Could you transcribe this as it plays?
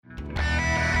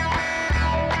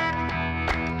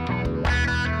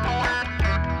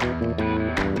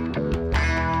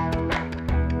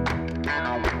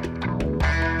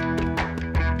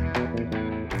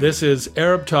This is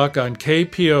Arab Talk on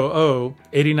KPOO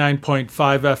 89.5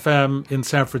 FM in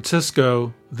San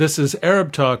Francisco. This is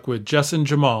Arab Talk with Jess and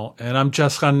Jamal, and I'm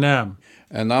Jess Ghannam.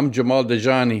 And I'm Jamal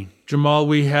Dajani. Jamal,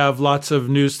 we have lots of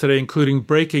news today, including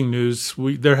breaking news.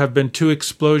 There have been 2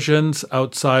 explosions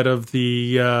outside of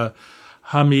the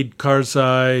Hamid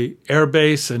Karzai Air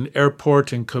Base and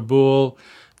airport in Kabul.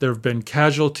 There have been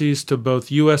casualties to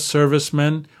both U.S.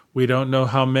 servicemen. We don't know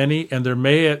how many, and there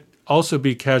may also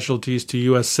be casualties to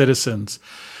U.S. citizens.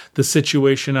 The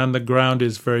situation on the ground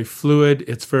is very fluid.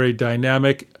 It's very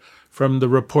dynamic. From the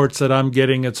reports that I'm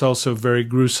getting, it's also very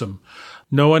gruesome.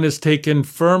 No one has taken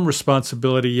firm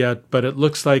responsibility yet, but it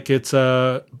looks like it's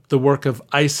the work of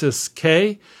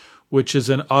ISIS-K, which is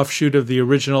an offshoot of the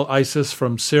original ISIS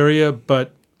from Syria,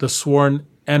 but the sworn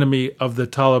enemy of the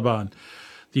Taliban.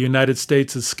 The United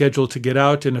States is scheduled to get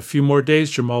out in a few more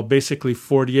days, Jamal, basically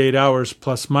 48 hours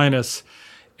plus minus,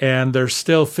 and there's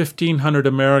still 1,500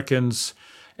 Americans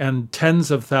and tens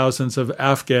of thousands of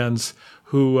Afghans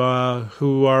who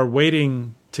are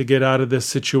waiting to get out of this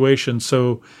situation.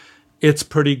 So it's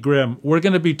pretty grim. We're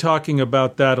going to be talking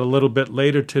about that a little bit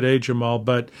later today, Jamal,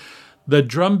 but the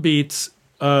drumbeats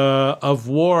of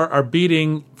war are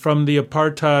beating from the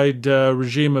apartheid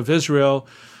regime of Israel.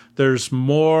 There's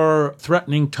more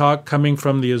threatening talk coming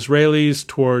from the Israelis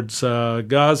towards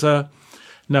Gaza.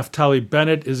 Naftali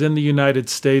Bennett is in the United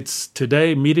States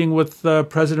today, meeting with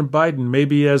President Biden,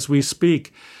 maybe as we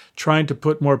speak, trying to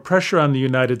put more pressure on the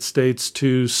United States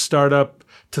to stop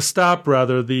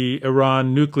the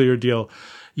Iran nuclear deal.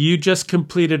 You just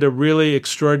completed a really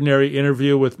extraordinary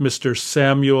interview with Mr.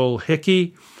 Samuel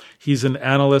Hickey. He's an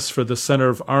analyst for the Center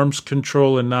of Arms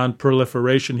Control and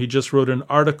Nonproliferation. He just wrote an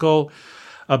article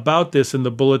about this in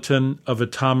the Bulletin of the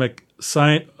Atomic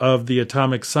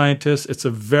Scientists. It's a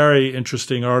very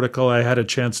interesting article. I had a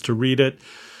chance to read it.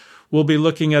 We'll be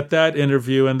looking at that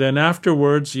interview, and then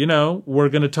afterwards, we're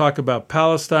going to talk about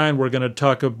Palestine. We're going to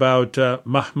talk about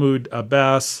Mahmoud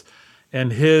Abbas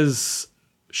and his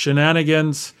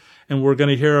shenanigans, and we're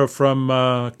going to hear from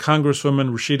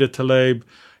Congresswoman Rashida Tlaib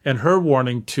and her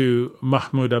warning to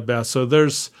Mahmoud Abbas. So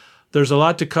there's a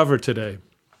lot to cover today.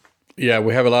 Yeah,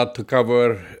 we have a lot to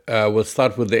cover. We'll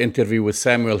start with the interview with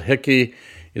Samuel Hickey.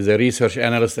 He's a research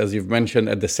analyst, as you've mentioned,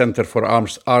 at the Center for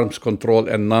Arms Control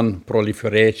and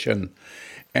Non-Proliferation.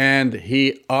 And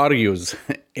he argues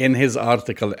in his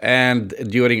article and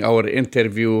during our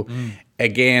interview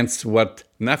against what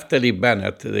Naftali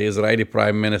Bennett, the Israeli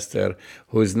prime minister,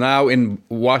 who is now in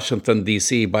Washington,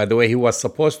 D.C. By the way, he was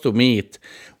supposed to meet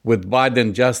with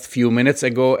Biden just a few minutes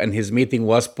ago, and his meeting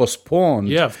was postponed.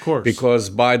 Yeah, of course.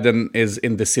 Because Biden is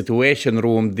in the Situation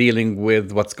Room dealing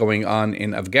with what's going on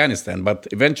in Afghanistan. But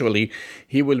eventually,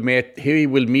 he will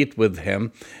meet with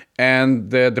him. And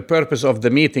the purpose of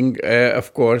the meeting,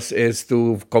 of course, is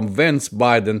to convince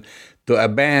Biden to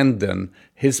abandon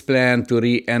his plan to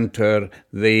re-enter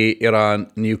the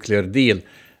Iran nuclear deal.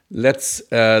 Let's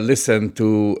listen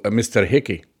to Mr.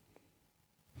 Hickey.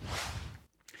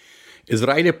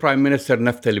 Israeli Prime Minister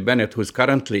Naftali Bennett, who is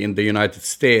currently in the United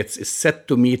States, is set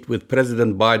to meet with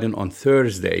President Biden on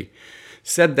Thursday,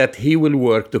 said that he will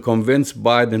work to convince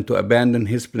Biden to abandon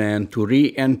his plan to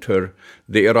re-enter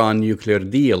the Iran nuclear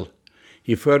deal.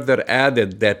 He further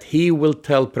added that he will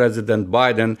tell President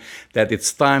Biden that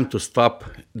it's time to stop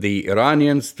the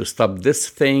Iranians, to stop this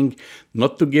thing,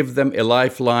 not to give them a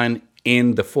lifeline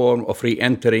in the form of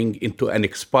re-entering into an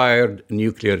expired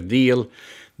nuclear deal.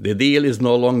 The deal is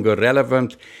no longer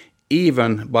relevant,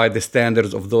 even by the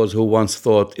standards of those who once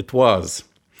thought it was.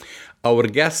 Our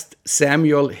guest,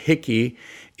 Samuel Hickey,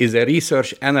 is a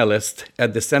research analyst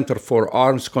at the Center for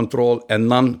Arms Control and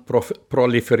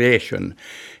Non-Proliferation.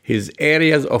 His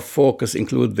areas of focus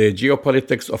include the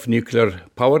geopolitics of nuclear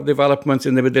power developments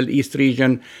in the Middle East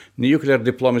region, nuclear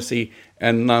diplomacy,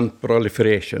 and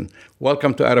non-proliferation.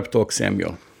 Welcome to Arab Talk,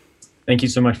 Samuel. Thank you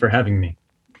so much for having me.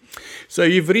 So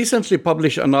you've recently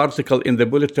published an article in the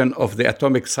Bulletin of the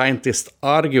Atomic Scientists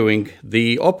arguing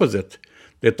the opposite.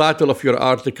 The title of your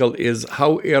article is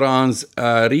How Iran's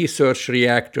Research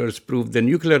Reactors Prove the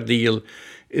Nuclear Deal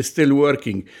is Still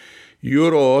Working. You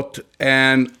wrote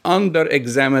an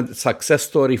under-examined success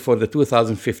story for the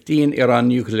 2015 Iran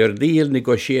nuclear deal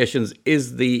negotiations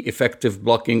is the effective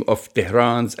blocking of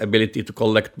Tehran's ability to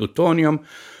collect plutonium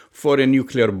for a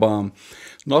nuclear bomb.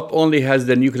 Not only has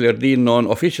the nuclear deal, known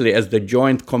officially as the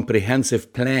Joint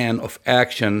Comprehensive Plan of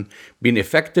Action, been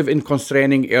effective in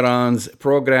constraining Iran's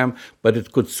program, but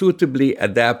it could suitably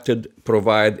adapted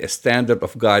provide a standard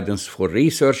of guidance for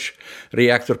research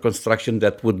reactor construction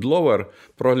that would lower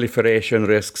proliferation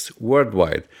risks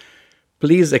worldwide.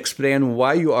 Please explain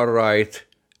why you are right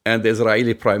and the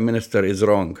Israeli prime minister is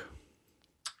wrong?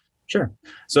 Sure.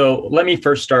 So let me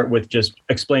first start with just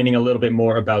explaining a little bit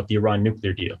more about the Iran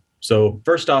nuclear deal. So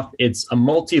first off, it's a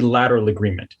multilateral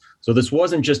agreement. So this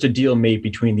wasn't just a deal made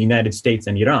between the United States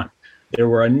and Iran. There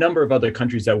were a number of other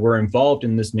countries that were involved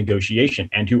in this negotiation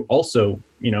and who also,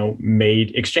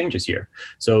 made exchanges here.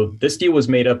 So this deal was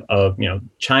made up of,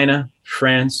 China,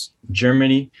 France,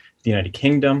 Germany, the United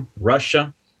Kingdom,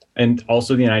 Russia, and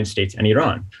also the United States and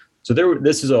Iran. So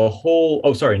this is a whole,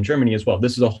 in Germany as well.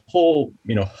 This is a whole,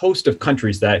 host of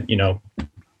countries that,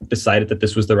 decided that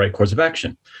this was the right course of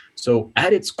action. So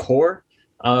at its core,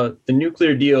 the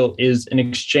nuclear deal is an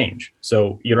exchange.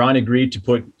 So Iran agreed to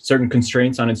put certain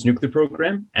constraints on its nuclear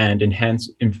program and enhance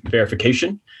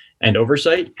verification and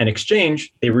oversight. In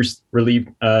exchange, they received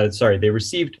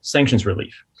sanctions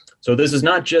relief. So this is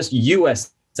not just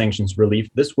U.S. sanctions relief.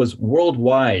 This was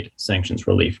worldwide sanctions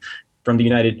relief from the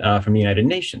United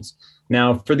Nations.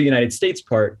 Now, for the United States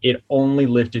part, it only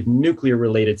lifted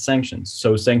nuclear-related sanctions.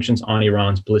 So sanctions on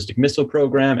Iran's ballistic missile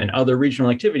program and other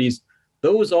regional activities,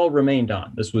 those all remained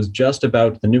on. This was just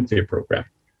about the nuclear program.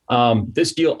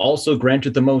 This deal also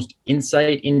granted the most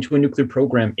insight into a nuclear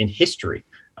program in history.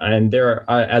 And there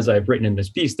are, as I've written in this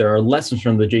piece, there are lessons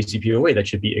from the JCPOA that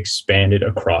should be expanded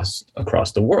across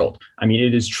the world. I mean,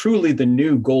 it is truly the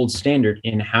new gold standard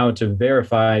in how to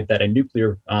verify that a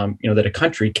nuclear, that a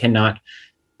country cannot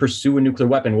pursue a nuclear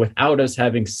weapon without us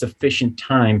having sufficient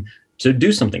time to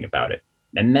do something about it.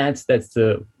 And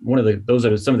those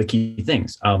are some of the key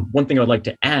things. One thing I would like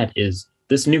to add is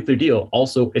this nuclear deal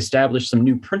also established some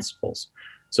new principles.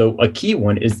 So a key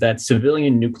one is that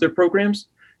civilian nuclear programs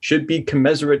should be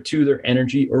commensurate to their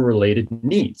energy or related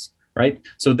needs, right?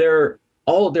 So there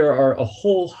are a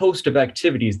whole host of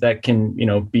activities that can,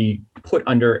 be put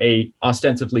under a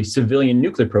ostensibly civilian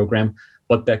nuclear program,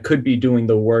 but that could be doing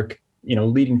the work,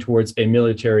 leading towards a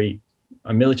military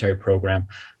program.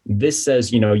 This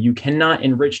says, you cannot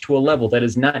enrich to a level that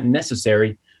is not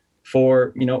necessary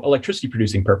for, electricity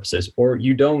producing purposes, or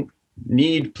you don't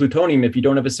need plutonium if you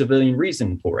don't have a civilian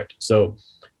reason for it. So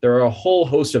there are a whole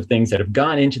host of things that have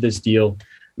gone into this deal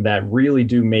that really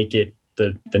do make it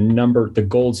the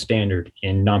gold standard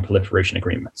in non-proliferation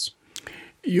agreements.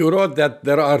 You wrote that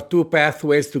there are two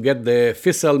pathways to get the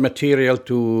fissile material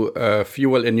to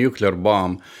fuel a nuclear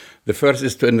bomb. The first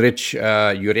is to enrich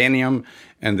uranium,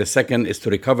 and the second is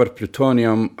to recover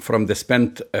plutonium from the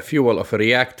spent fuel of a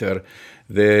reactor.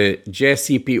 The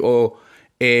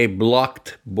JCPOA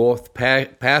blocked both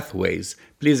pathways.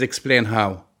 Please explain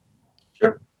how.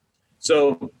 Sure.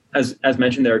 So, as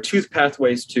mentioned, there are two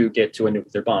pathways to get to a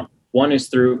nuclear bomb. One is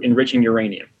through enriching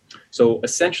uranium. So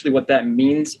essentially what that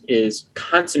means is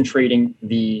concentrating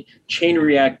the chain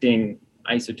reacting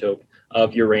isotope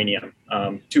of uranium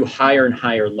to higher and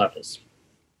higher levels.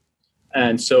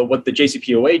 And so what the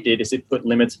JCPOA did is it put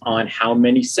limits on how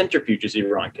many centrifuges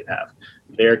Iran could have,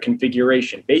 their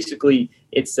configuration. Basically,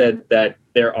 it said that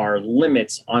there are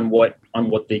limits on what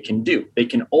they can do. They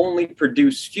can only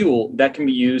produce fuel that can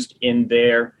be used in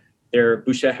their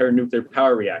Bushehr nuclear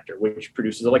power reactor, which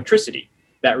produces electricity.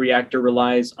 That reactor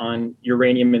relies on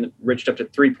uranium enriched up to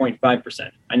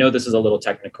 3.5%. I know this is a little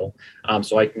technical,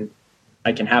 so I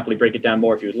can happily break it down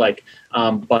more if you would like.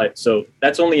 But so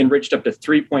that's only enriched up to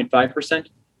 3.5%.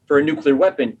 For a nuclear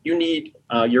weapon, you need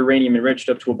uranium enriched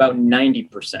up to about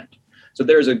 90%. So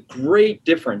there's a great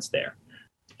difference there.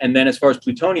 And then as far as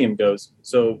plutonium goes,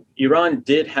 so Iran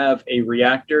did have a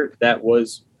reactor that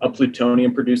was a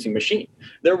plutonium producing machine.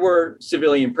 There were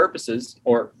civilian purposes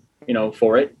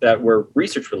for it that were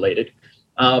research related,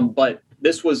 but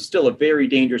this was still a very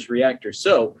dangerous reactor.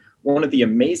 So one of the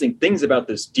amazing things about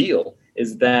this deal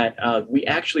is that we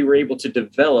actually were able to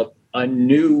develop a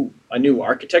new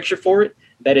architecture for it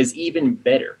that is even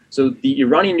better. So the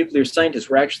Iranian nuclear scientists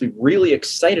were actually really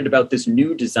excited about this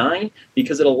new design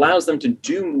because it allows them to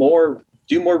do more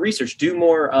research, do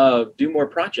more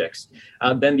projects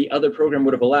than the other program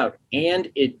would have allowed, and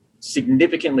it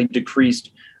significantly decreased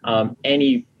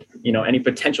any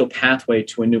potential pathway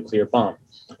to a nuclear bomb.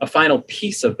 A final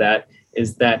piece of that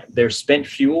is that their spent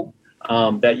fuel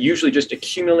that usually just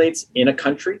accumulates in a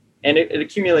country, and it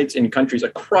accumulates in countries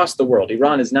across the world.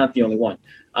 Iran is not the only one,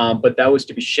 but that was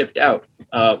to be shipped out,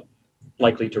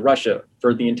 likely to Russia,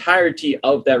 for the entirety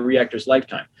of that reactor's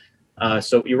lifetime.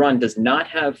 So Iran does not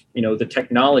have, the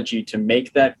technology to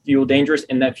make that fuel dangerous,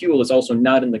 and that fuel is also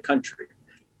not in the country.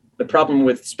 The problem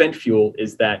with spent fuel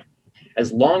is that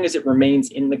as long as it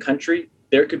remains in the country,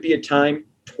 there could be a time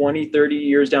 20, 30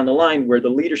 years down the line where the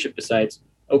leadership decides,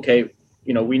 okay,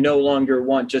 we no longer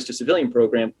want just a civilian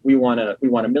program. We want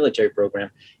a military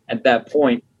program. At that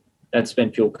point, that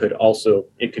spent fuel could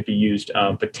be used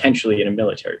potentially in a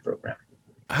military program.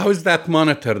 How is that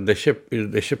monitored? The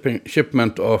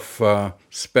shipment of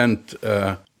spent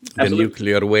the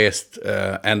nuclear waste,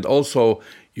 and also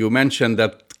you mentioned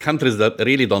that countries that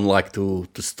really don't like to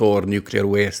store nuclear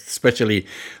waste, especially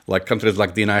like countries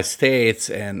like the United States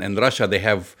and Russia, they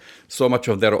have so much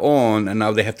of their own, and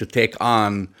now they have to take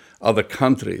on other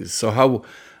countries. So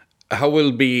how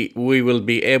will we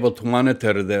be able to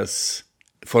monitor this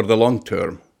for the long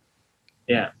term?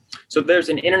 Yeah. So there's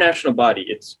an international body.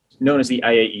 It's known as the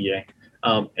IAEA,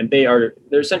 and they're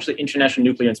essentially international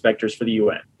nuclear inspectors for the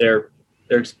UN. They're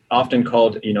often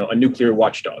called, a nuclear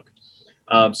watchdog.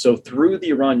 So through the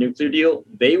Iran nuclear deal,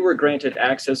 they were granted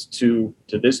access to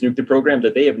this nuclear program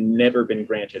that they have never been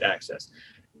granted access.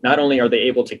 Not only are they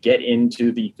able to get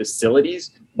into the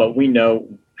facilities, but we know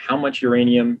how much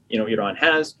uranium, Iran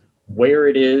has, where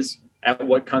it is, at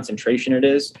what concentration it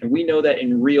is, and we know that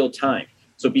in real time.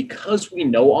 So because we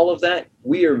know all of that,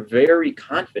 we are very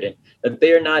confident that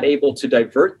they are not able to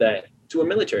divert that to a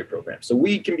military program. So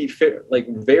we can be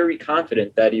very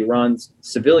confident that Iran's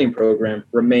civilian program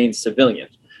remains civilian.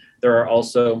 There are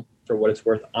also, for what it's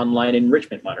worth, online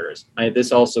enrichment monitors.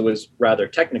 This also is rather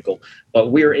technical,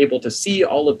 but we are able to see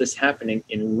all of this happening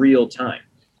in real time.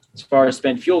 As far as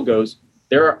spent fuel goes,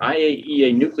 there are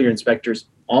IAEA nuclear inspectors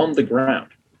on the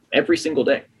ground every single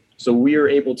day. So we are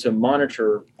able to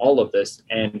monitor all of this,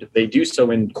 and they do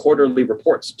so in quarterly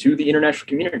reports to the international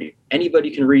community. Anybody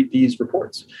can read these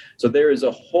reports. So there is a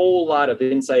whole lot of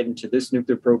insight into this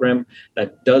nuclear program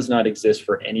that does not exist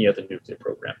for any other nuclear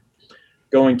program.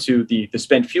 Going to the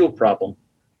spent fuel problem,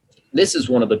 this is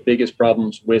one of the biggest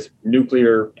problems with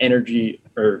nuclear energy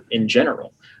or in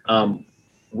general.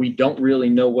 We don't really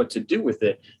know what to do with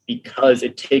it because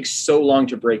it takes so long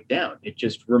to break down. It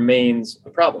just remains a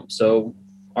problem. So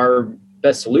our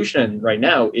best solution right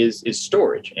now is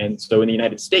storage. And so in the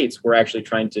United States, we're actually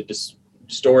trying to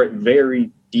store it very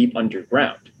deep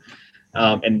underground.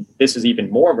 And this is even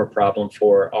more of a problem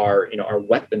for our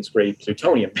weapons grade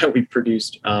plutonium that we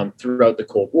produced throughout the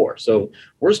Cold War. So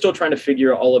we're still trying to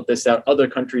figure all of this out. Other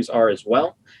countries are as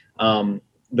well.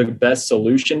 The best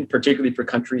solution, particularly for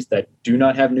countries that do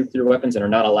not have nuclear weapons and are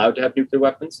not allowed to have nuclear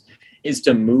weapons, is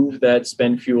to move that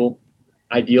spent fuel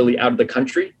ideally out of the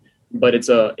country. But it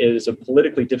is a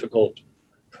politically difficult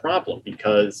problem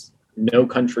because no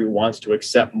country wants to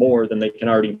accept more than they can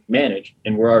already manage,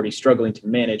 and we're already struggling to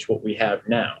manage what we have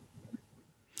now.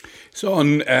 So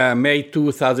on May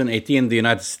 2018, the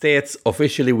United States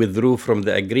officially withdrew from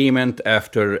the agreement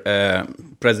after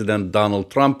President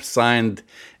Donald Trump signed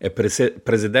a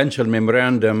presidential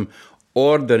memorandum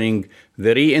ordering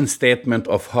the reinstatement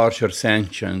of harsher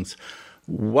sanctions.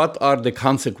 What are the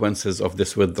consequences of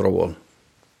this withdrawal?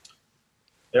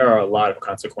 There are a lot of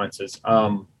consequences.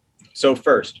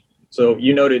 So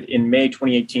you noted in May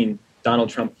 2018, Donald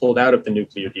Trump pulled out of the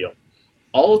nuclear deal.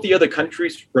 All of the other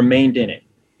countries remained in it.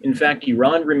 In fact,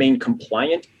 Iran remained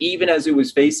compliant even as it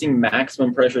was facing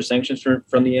maximum pressure sanctions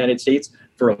from the United States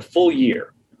for a full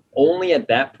year. Only at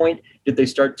that point did they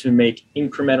start to make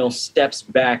incremental steps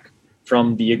back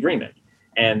from the agreement.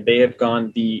 And they have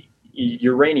gone the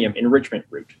uranium enrichment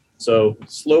route. So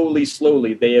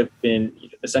slowly, they have been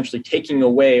essentially taking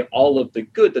away all of the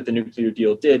good that the nuclear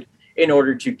deal did in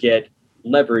order to get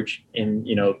leverage in,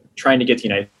 trying to get the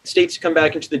United States to come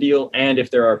back into the deal. And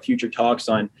if there are future talks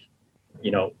on,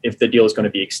 if the deal is going to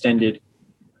be extended,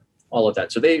 all of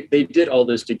that. So they did all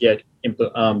this to get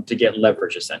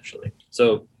leverage, essentially.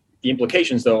 So the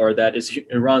implications, though, are that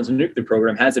Iran's nuclear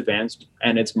program has advanced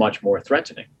and it's much more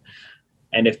threatening.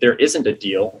 And if there isn't a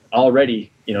deal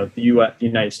already, the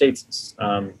United States,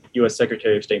 U.S.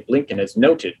 Secretary of State Blinken has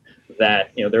noted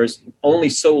that, there's only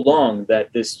so long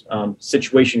that this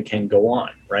situation can go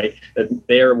on, right? That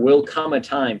there will come a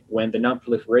time when the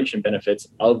non-proliferation benefits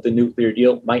of the nuclear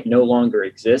deal might no longer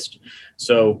exist.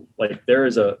 So, there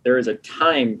is a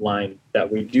timeline that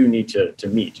we do need to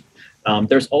meet.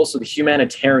 There's also the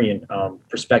humanitarian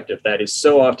perspective that is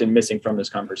so often missing from this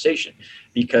conversation,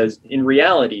 because in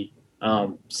reality,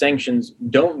 sanctions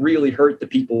don't really hurt the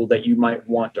people that you might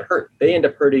want to hurt. They end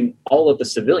up hurting all of the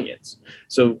civilians.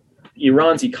 So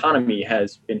Iran's economy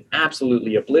has been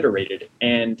absolutely obliterated.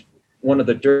 And one of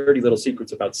the dirty little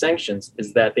secrets about sanctions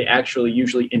is that they actually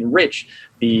usually enrich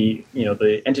the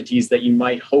entities that you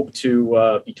might hope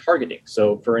to be targeting.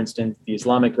 So, for instance, the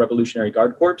Islamic Revolutionary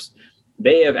Guard Corps,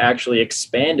 they have actually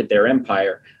expanded their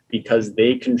empire because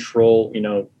they control,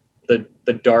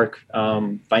 the dark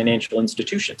financial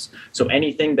institutions. So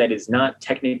anything that is not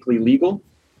technically legal,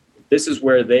 this is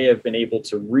where they have been able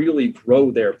to really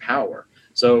grow their power.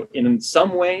 So in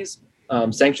some ways,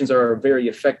 sanctions are a very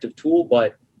effective tool,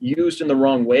 but used in the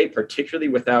wrong way, particularly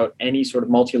without any sort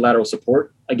of multilateral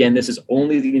support. Again, this is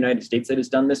only the United States that has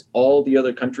done this. All the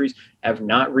other countries have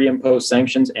not reimposed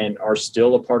sanctions and are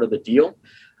still a part of the deal.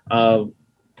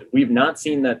 We've not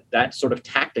seen that sort of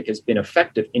tactic has been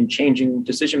effective in changing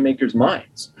decision makers'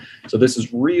 minds. So this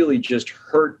has really just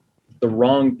hurt the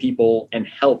wrong people and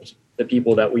helped the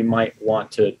people that we might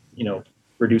want to,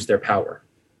 reduce their power.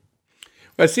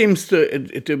 It seems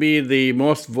to be the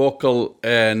most vocal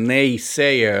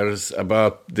naysayers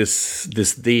about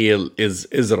this deal is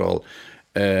Israel.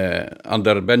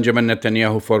 Under Benjamin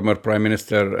Netanyahu, former Prime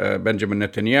Minister Benjamin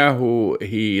Netanyahu,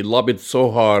 he lobbied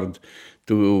so hard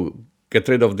to get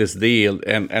rid of this deal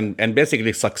and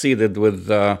basically succeeded with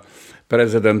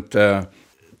President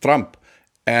Trump.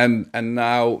 And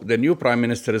now the new prime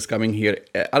minister is coming here.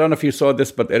 I don't know if you saw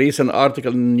this, but a recent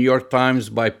article in the New York Times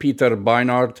by Peter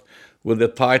Beinart with the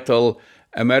title,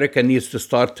 "America Needs to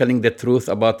Start Telling the Truth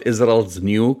About Israel's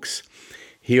Nukes."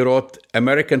 He wrote,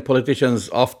 "American politicians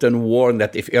often warn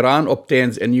that if Iran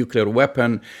obtains a nuclear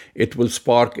weapon, it will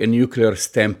spark a nuclear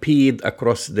stampede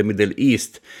across the Middle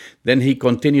East." Then he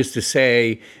continues to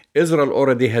say, "Israel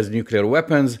already has nuclear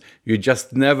weapons. You just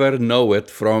never know it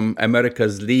from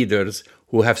America's leaders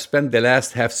who have spent the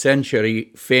last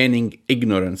half-century feigning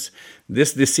ignorance.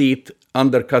 This deceit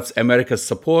undercuts America's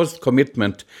supposed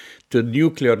commitment to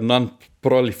nuclear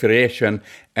non-proliferation,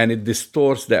 and it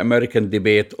distorts the American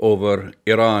debate over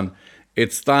Iran.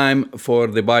 It's time for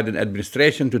the Biden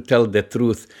administration to tell the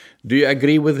truth." Do you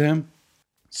agree with him?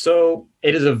 So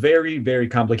it is a very, very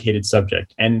complicated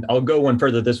subject. And I'll go one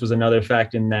further. This was another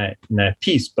fact in that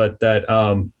piece, but that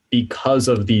because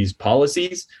of these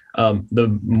policies,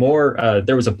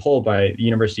 there was a poll by the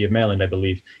University of Maryland, I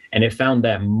believe, and it found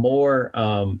that more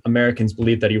Americans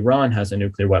believe that Iran has a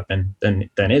nuclear weapon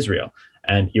than Israel,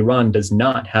 and Iran does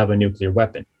not have a nuclear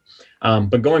weapon.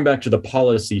 But going back to the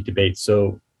policy debate,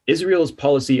 so Israel's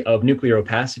policy of nuclear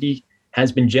opacity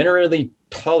has been generally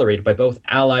tolerated by both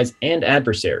allies and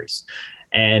adversaries.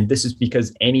 And this is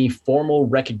because any formal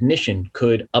recognition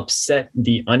could upset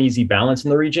the uneasy balance in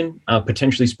the region,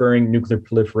 potentially spurring nuclear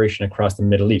proliferation across the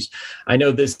Middle East. I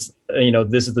know this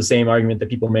is the same argument that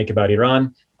people make about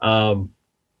Iran,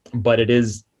 but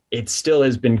it still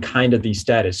has been kind of the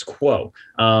status quo.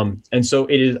 And so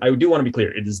I do want to be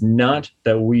clear, it is not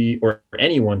that we or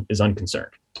anyone is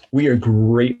unconcerned. We are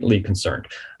greatly concerned,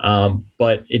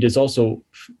 but it is also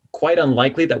quite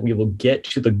unlikely that we will get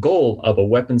to the goal of a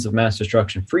weapons of mass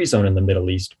destruction free zone in the Middle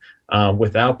East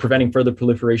without preventing further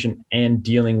proliferation and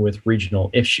dealing with regional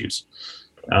issues.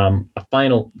 A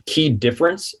final key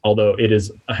difference, although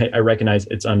I recognize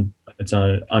it's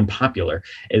unpopular,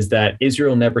 is that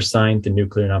Israel never signed the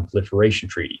Nuclear Non-Proliferation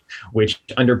Treaty, which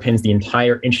underpins the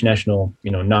entire international,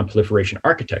 non-proliferation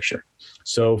architecture.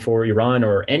 So for Iran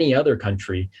or any other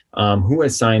country who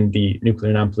has signed the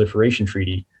Nuclear Non-Proliferation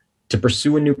Treaty to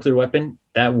pursue a nuclear weapon,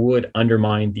 that would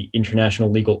undermine the international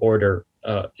legal order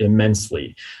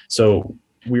immensely. So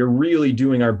we're really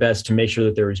doing our best to make sure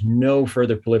that there is no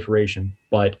further proliferation,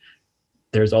 but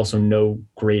there's also no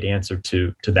great answer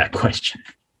to that question.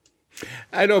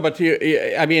 I know, but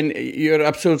you're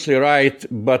absolutely right.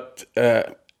 But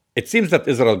it seems that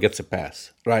Israel gets a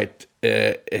pass, right?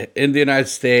 In the United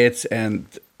States, and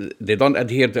they don't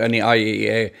adhere to any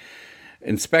IAEA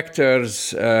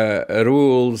inspectors,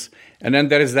 rules. And then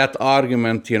there is that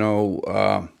argument,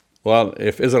 well,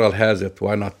 if Israel has it,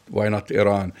 why not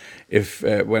Iran? If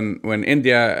when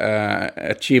India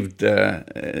achieved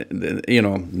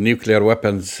nuclear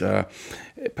weapons,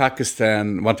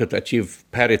 Pakistan wanted to achieve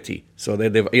parity. So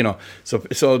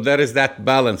so there is that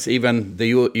balance. Even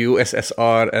the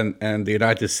USSR and the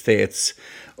United States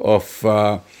of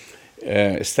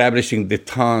establishing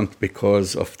detente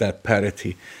because of that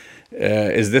parity.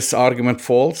 Is this argument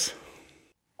false?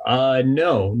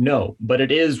 No, but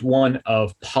it is one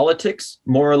of politics,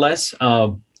 more or less.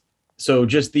 So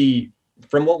just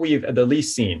from what we've at the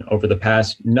least seen over the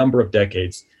past number of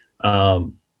decades,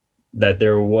 that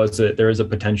there is a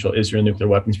potential Israel nuclear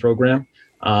weapons program.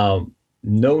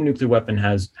 No nuclear weapon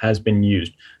has been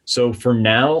used. So for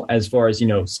now, as far as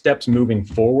steps moving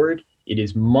forward, it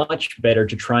is much better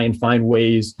to try and find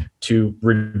ways to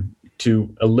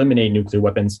eliminate nuclear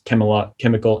weapons,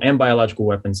 chemical and biological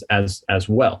weapons as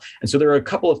well. And so there are a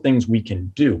couple of things we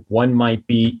can do. One might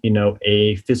be,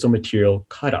 a fissile material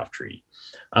cutoff treaty.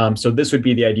 So this would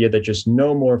be the idea that just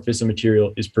no more fissile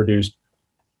material is produced,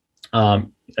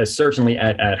 certainly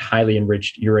at highly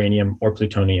enriched uranium or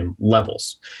plutonium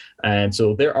levels. And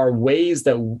so there are ways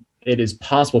that it is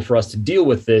possible for us to deal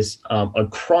with this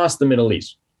across the Middle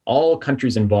East, all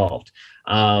countries involved.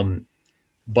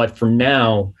 But for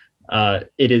now,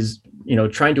 it is,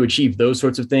 trying to achieve those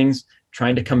sorts of things,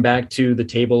 trying to come back to the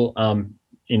table,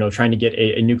 trying to get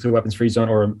a nuclear weapons free zone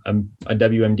or a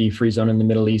WMD free zone in the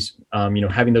Middle East,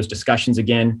 having those discussions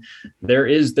again. There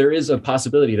is a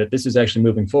possibility that this is actually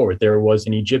moving forward. There was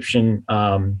an Egyptian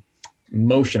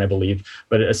motion, I believe,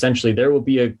 but essentially there will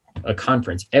be a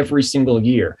conference every single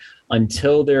year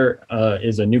until there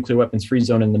is a nuclear weapons free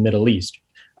zone in the Middle East,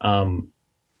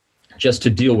 just to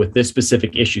deal with this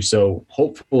specific issue. So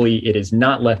hopefully it is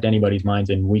not left anybody's minds,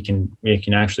 and we can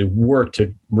actually work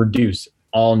to reduce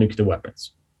all nuclear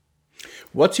weapons.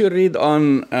 What's your read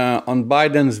on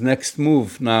Biden's next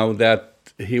move now that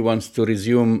he wants to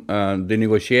resume the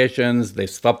negotiations? They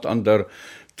stopped under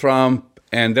Trump.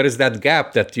 And there is that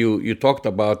gap that you talked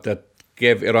about that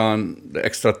gave Iran the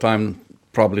extra time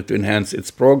probably to enhance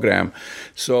its program.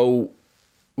 So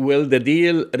will the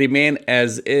deal remain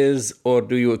as is, or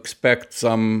do you expect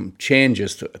some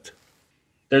changes to it?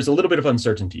 There's a little bit of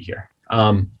uncertainty here.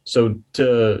 So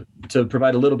to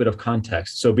provide a little bit of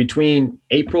context, so between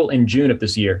April and June of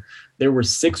this year, there were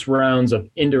 6 rounds of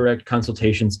indirect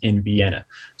consultations in Vienna.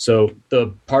 So the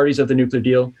parties of the nuclear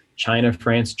deal, China,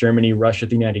 France, Germany, Russia,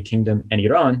 the United Kingdom, and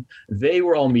Iran, they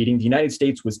were all meeting. The United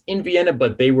States was in Vienna,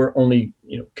 but they were only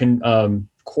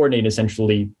coordinated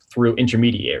essentially through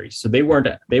intermediaries. So they weren't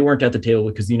at the table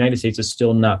because the United States is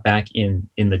still not back in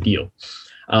the deal.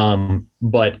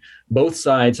 But both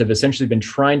sides have essentially been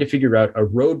trying to figure out a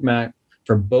roadmap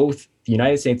for both the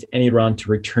United States and Iran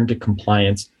to return to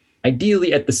compliance,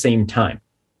 ideally at the same time.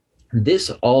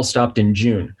 This all stopped in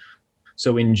June.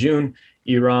 So in June,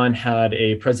 Iran had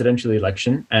a presidential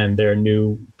election, and their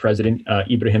new president,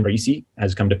 Ibrahim Raisi,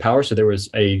 has come to power. So there was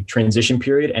a transition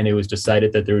period, and it was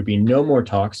decided that there would be no more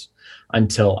talks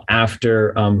until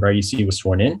after Raisi was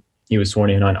sworn in. He was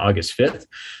sworn in on August 5th.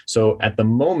 So at the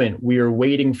moment, we are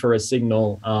waiting for a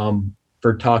signal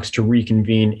for talks to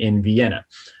reconvene in Vienna.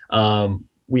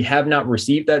 We have not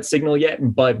received that signal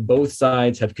yet, but both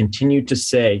sides have continued to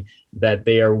say that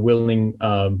they are willing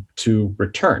to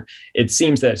return. It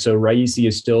seems that Raisi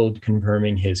is still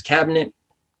confirming his cabinet,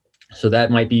 so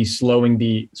that might be slowing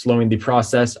the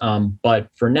process. But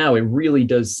for now, it really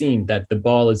does seem that the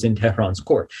ball is in Tehran's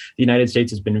court. The United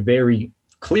States has been very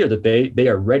clear that they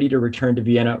are ready to return to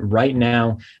Vienna right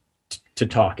now to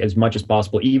talk as much as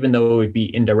possible, even though it would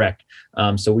be indirect.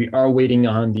 So we are waiting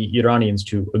on the Iranians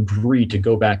to agree to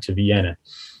go back to Vienna.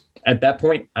 At that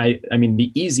point, I mean,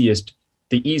 the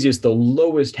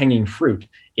lowest hanging fruit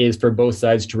is for both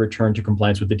sides to return to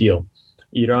compliance with the deal.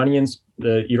 The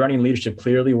Iranian leadership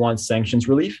clearly wants sanctions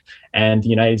relief, and the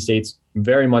United States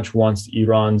very much wants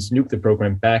Iran's nuclear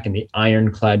program back in the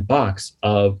ironclad box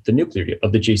of the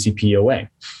JCPOA.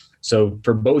 So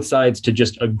for both sides to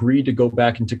just agree to go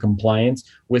back into compliance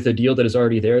with a deal that is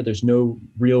already there, there's no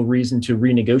real reason to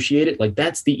renegotiate it. Like,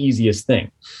 that's the easiest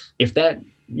thing. If that,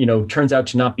 turns out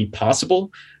to not be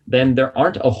possible, then there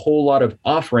aren't a whole lot of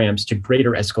off-ramps to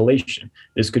greater escalation.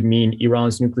 This could mean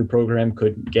Iran's nuclear program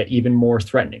could get even more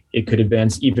threatening. It could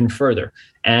advance even further.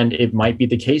 And it might be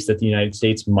the case that the United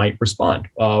States might respond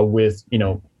with,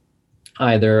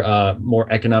 either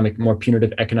more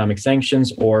punitive economic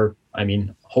sanctions, or,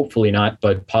 hopefully not,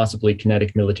 but possibly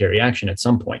kinetic military action at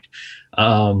some point.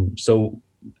 So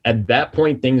at that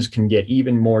point, things can get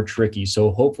even more tricky.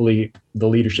 So hopefully the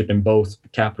leadership in both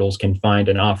capitals can find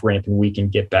an off-ramp and we can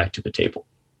get back to the table.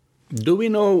 Do we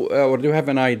know, or do you have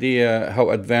an idea how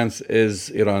advanced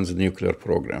is Iran's nuclear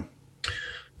program?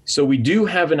 So we do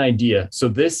have an idea. So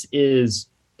this is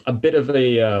a bit of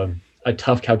a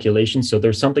tough calculation. So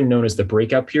there's something known as the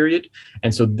breakout period.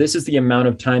 And so this is the amount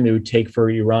of time it would take for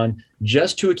Iran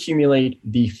just to accumulate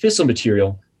the fissile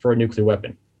material for a nuclear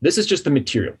weapon. This is just the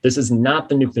material. This is not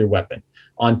the nuclear weapon.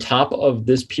 On top of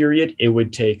this period, it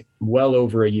would take well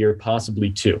over a year,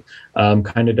 possibly 2,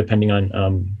 kind of depending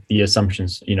on the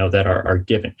assumptions, that are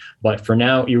given. But for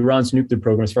now, Iran's nuclear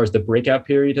program, as far as the breakout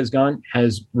period has gone,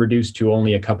 has reduced to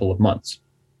only a couple of months.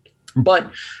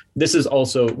 But this is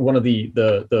also one of the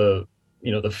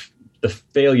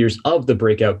failures of the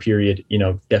breakout period,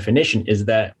 definition, is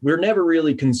that we're never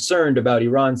really concerned about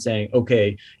Iran saying,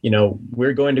 okay,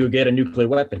 we're going to get a nuclear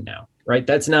weapon now, right?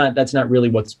 That's not really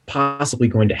what's possibly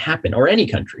going to happen, or any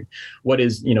country. What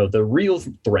is, the real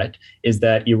threat is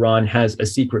that Iran has a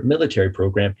secret military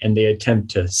program and they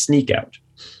attempt to sneak out.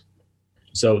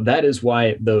 So that is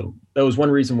why that was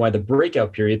one reason why the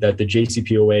breakout period that the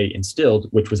JCPOA instilled,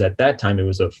 which was at that time, it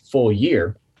was a full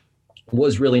year,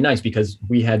 was really nice because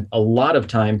we had a lot of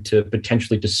time to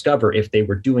potentially discover if they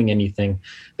were doing anything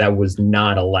that was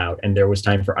not allowed. And there was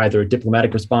time for either a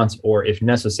diplomatic response or, if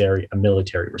necessary, a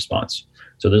military response.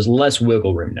 So there's less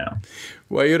wiggle room now.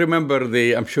 Well,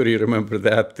 I'm sure you remember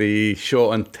that, the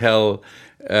show and tell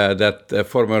that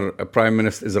former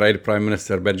Israeli Prime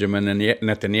Minister Benjamin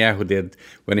Netanyahu did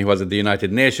when he was at the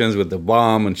United Nations with the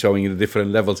bomb and showing the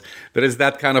different levels. There is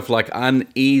that kind of like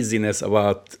uneasiness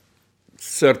about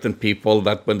certain people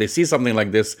that when they see something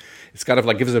like this, it's kind of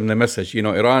like gives them the message,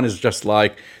 Iran is just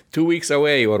like 2 weeks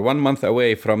away or 1 month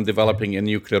away from developing a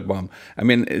nuclear bomb. I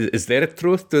mean, is there a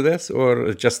truth to this,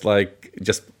 or just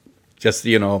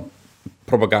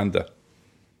propaganda?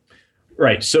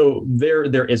 Right. So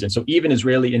there isn't. So even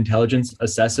Israeli intelligence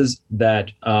assesses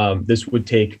that this would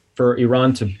take for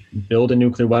Iran to build a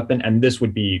nuclear weapon, and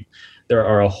there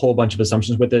are a whole bunch of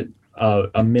assumptions with it,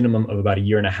 a minimum of about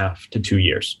 1.5 to 2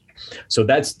 years. So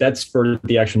that's for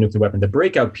the actual nuclear weapon. The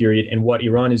breakout period, and what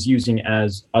Iran is using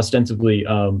as ostensibly,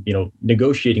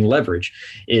 negotiating leverage,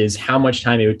 is how much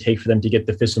time it would take for them to get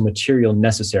the fissile material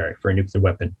necessary for a nuclear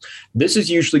weapon. This is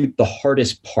usually the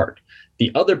hardest part.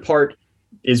 The other part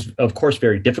is, of course,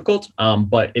 very difficult,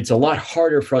 but it's a lot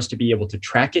harder for us to be able to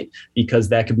track it because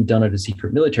that could be done at a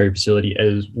secret military facility,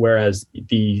 whereas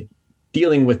the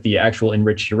dealing with the actual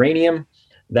enriched uranium,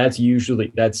 that's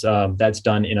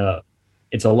done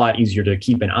it's a lot easier to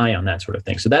keep an eye on that sort of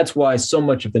thing. So that's why so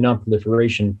much of the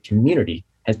non-proliferation community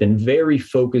has been very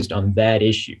focused on that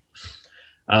issue.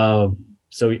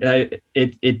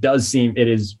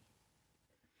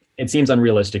 It seems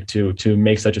unrealistic to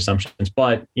make such assumptions.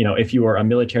 But if you are a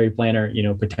military planner,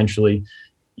 potentially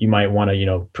you might want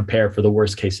to prepare for the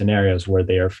worst case scenarios where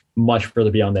they are much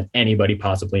further beyond than anybody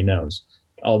possibly knows.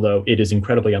 Although it is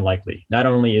incredibly unlikely. Not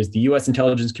only is the U.S.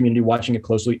 intelligence community watching it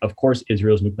closely, of course,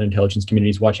 Israel's nuclear intelligence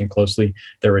community is watching it closely.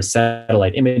 There is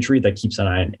satellite imagery that keeps an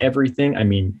eye on everything. I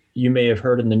mean, you may have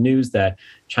heard in the news that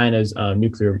China's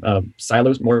nuclear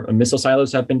silos, more missile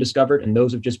silos, have been discovered, and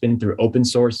those have just been through open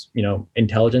source,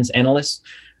 intelligence analysts.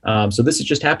 So this is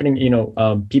just happening.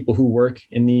 People who work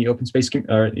in the open space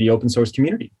or the open source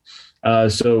community.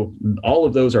 So all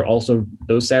of those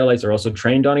satellites are also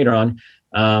trained on Iran.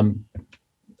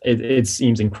 It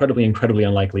seems incredibly, incredibly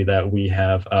unlikely that we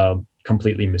have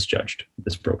completely misjudged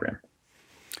this program.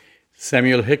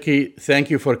 Samuel Hickey, thank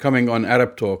you for coming on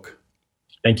Arab Talk.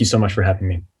 Thank you so much for having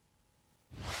me.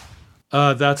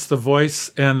 That's the voice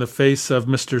and the face of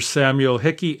Mr. Samuel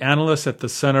Hickey, analyst at the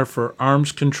Center for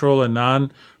Arms Control and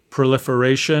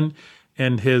Non-Proliferation,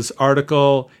 and his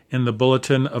article in the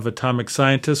Bulletin of Atomic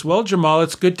Scientists. Well, Jamal,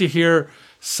 it's good to hear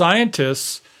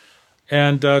scientists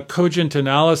and cogent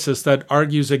analysis that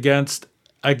argues against,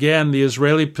 again, the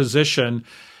Israeli position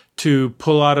to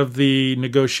pull out of the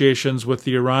negotiations with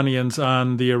the Iranians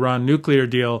on the Iran nuclear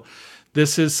deal.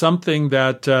 This is something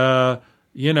that,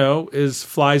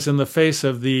 flies in the face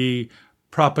of the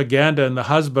propaganda and the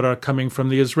Hasbara coming from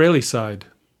the Israeli side.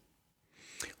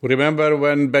 Remember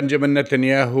when Benjamin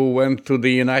Netanyahu went to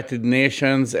the United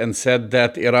Nations and said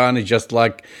that Iran is just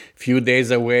like a few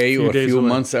days away or a few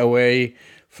months away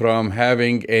from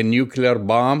having a nuclear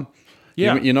bomb?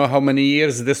 Yeah. You know how many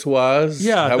years this was?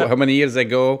 Yeah. How many years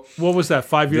ago? What was that,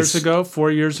 5 years ago,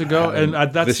 4 years ago? And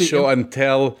that's the show and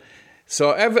tell.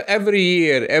 So every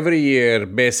year,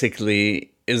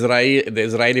 basically, the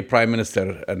Israeli Prime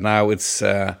Minister, and now it's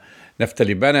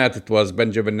Naftali Bennett, it was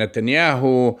Benjamin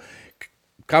Netanyahu,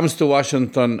 comes to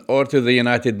Washington or to the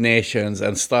United Nations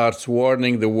and starts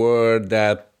warning the world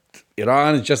that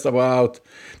Iran is just about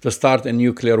to start a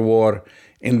nuclear war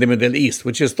in the Middle East,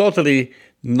 which is totally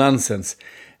nonsense.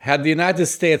 Had the United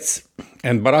States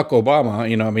and Barack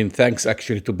Obama, thanks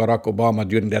actually to Barack Obama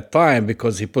during that time,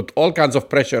 because he put all kinds of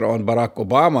pressure on Barack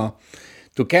Obama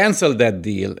to cancel that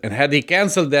deal. And had he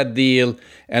canceled that deal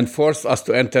and forced us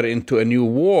to enter into a new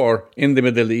war in the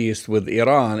Middle East with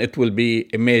Iran, it will be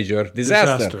a major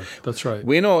disaster. That's right.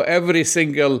 We know every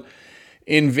single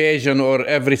invasion or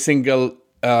every single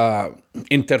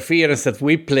interference that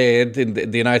we played in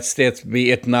the United States,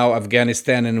 be it now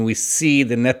Afghanistan, and we see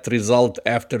the net result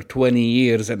after 20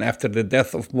 years and after the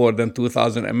death of more than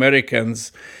 2,000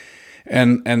 Americans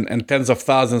and tens of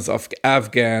thousands of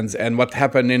Afghans, and what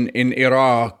happened in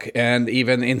Iraq and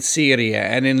even in Syria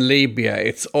and in Libya.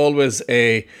 It's always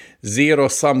a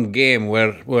zero-sum game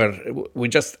where we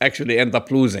just actually end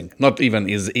up losing. Not even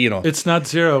It's not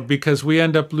zero, because we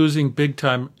end up losing big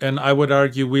time, and I would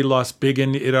argue we lost big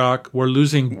in Iraq. We're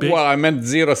losing big. Well, I meant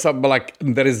zero-sum, but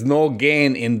there is no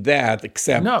gain in that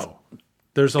except... No.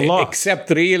 there's a loss. Except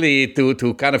really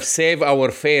to kind of save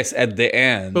our face at the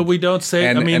end. But we don't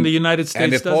say, the United States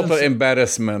and a doesn't total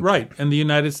embarrassment. Right, and the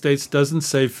United States doesn't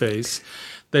save face.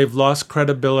 They've lost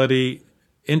credibility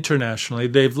internationally.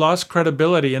 They've lost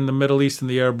credibility in the Middle East and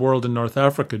the Arab world and North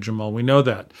Africa, Jamal. We know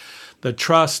that. The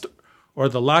trust or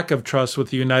the lack of trust with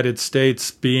the United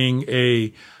States being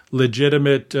a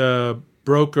legitimate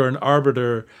broker and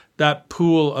arbiter, that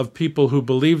pool of people who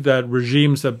believe that,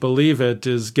 regimes that believe it,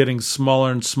 is getting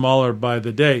smaller and smaller by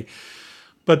the day.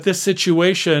 But this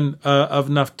situation of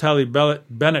Naftali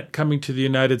Bennett coming to the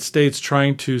United States,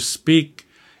 trying to speak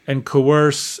and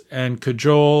coerce and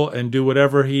cajole and do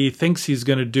whatever he thinks he's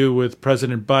going to do with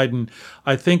President Biden,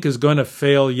 I think is going to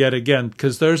fail yet again,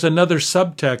 because there's another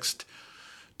subtext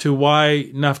to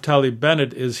why Naftali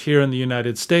Bennett is here in the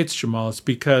United States, Jamal. It's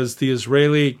because the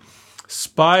Israeli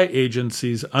spy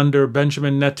agencies under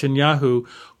Benjamin Netanyahu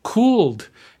cooled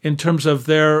in terms of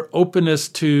their openness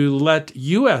to let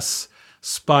U.S.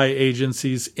 spy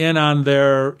agencies in on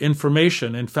their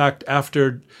information. In fact,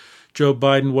 after Joe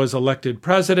Biden was elected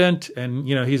president, and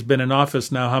he's been in office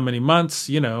now how many months?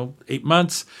 8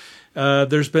 months.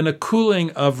 There's been a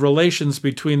cooling of relations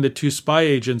between the two spy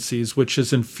agencies, which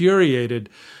has infuriated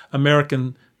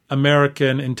American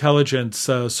intelligence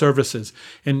services.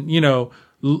 And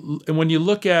when you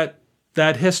look at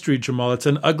that history, Jamal, it's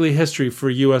an ugly history for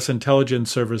U.S. intelligence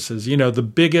services.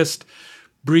 The biggest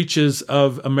breaches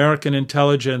of American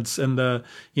intelligence and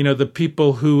the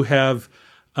people who have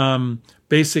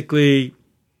basically,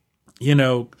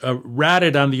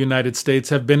 ratted on the United States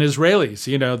have been Israelis.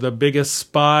 The biggest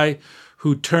spy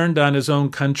who turned on his own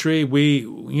country.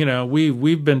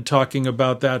 We've been talking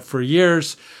about that for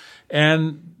years,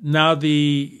 and now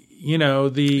you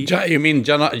mean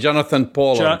Jonathan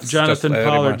Pollard? Jonathan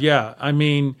Pollard, yeah.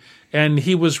 And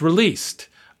he was released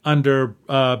under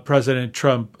President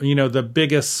Trump. The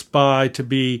biggest spy to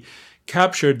be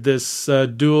captured, this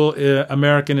dual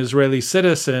American-Israeli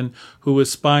citizen who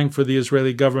was spying for the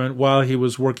Israeli government while he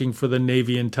was working for the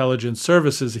Navy intelligence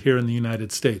services here in the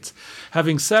United States.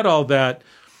 Having said all that,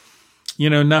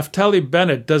 Naftali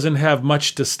Bennett doesn't have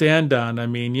much to stand on.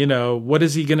 What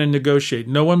is he going to negotiate?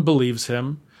 No one believes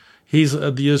him. The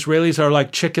Israelis are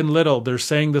like Chicken Little. They're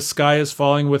saying the sky is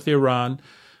falling with Iran.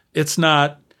 It's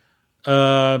not.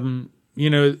 The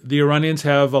Iranians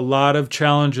have a lot of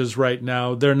challenges right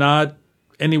now. They're not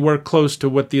anywhere close to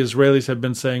what the Israelis have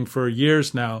been saying for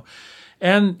years now.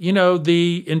 And,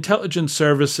 the intelligence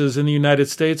services in the United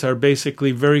States are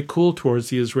basically very cool towards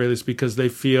the Israelis because they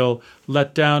feel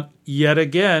let down yet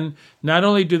again. Not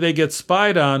only do they get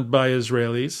spied on by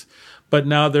Israelis, but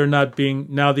now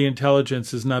the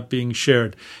intelligence is not being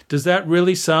shared. Does that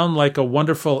really sound like a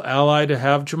wonderful ally to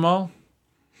have, Jamal?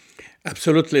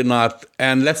 Absolutely not.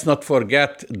 And let's not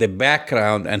forget the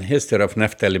background and history of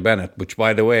Naftali Bennett, which,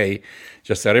 by the way,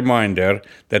 just a reminder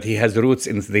that he has roots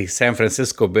in the San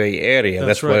Francisco Bay Area.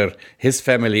 That's right. Where his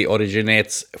family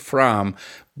originates from.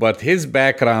 But his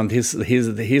background,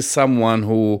 he's someone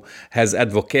who has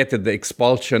advocated the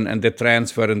expulsion and the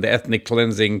transfer and the ethnic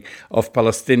cleansing of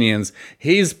Palestinians.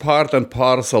 He's part and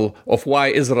parcel of why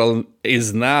Israel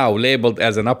is now labeled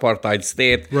as an apartheid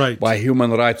state, right, by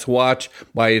Human Rights Watch,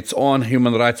 by its own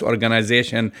human rights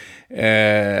organization,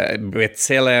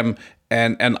 B'Tselem,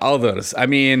 and others.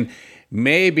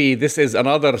 Maybe this is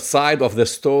another side of the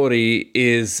story,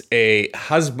 is a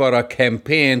Hasbara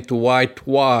campaign to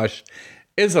whitewash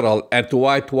Israel and to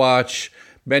whitewash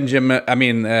Naftali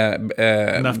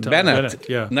Bennett.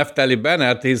 Yeah. Naftali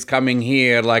Bennett, he's coming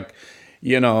here like,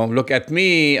 look at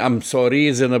me, I'm so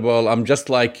reasonable, I'm just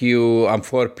like you, I'm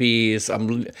for peace,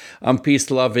 I'm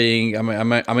peace-loving,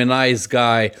 I'm a nice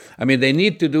guy. They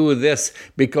need to do this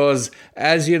because,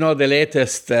 as you know, the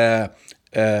latest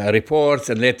reports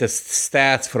and latest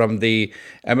stats from the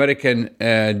American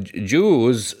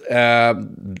Jews,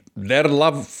 their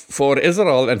love for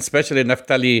Israel, and especially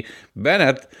Naftali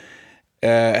Bennett,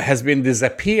 has been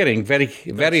disappearing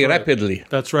very rapidly.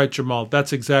 That's right, Jamal.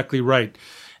 That's exactly right.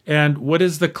 And what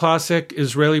is the classic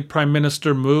Israeli prime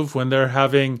minister move when they're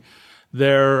having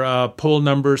their poll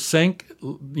numbers sink?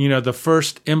 The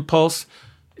first impulse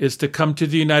is to come to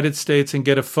the United States and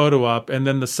get a photo op, and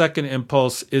then the second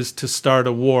impulse is to start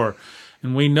a war.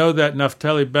 And we know that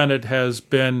Naftali Bennett has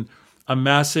been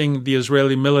amassing the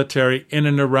Israeli military in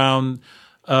and around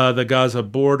the Gaza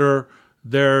border.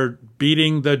 They're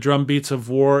beating the drumbeats of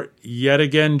war yet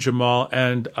again, Jamal.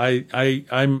 And I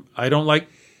don't like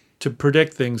to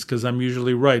predict things because I'm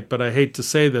usually right, but I hate to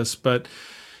say this, but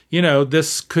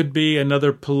this could be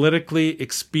another politically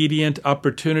expedient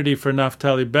opportunity for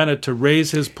Naftali Bennett to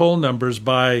raise his poll numbers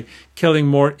by killing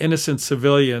more innocent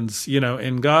civilians,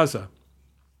 in Gaza.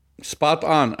 spot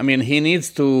on. I mean, he needs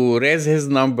to raise his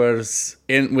numbers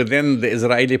within the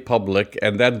Israeli public,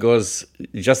 and that goes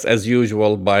just as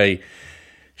usual by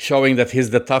showing that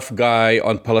he's the tough guy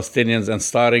on Palestinians and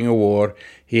starting a war.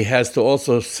 He has to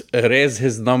also raise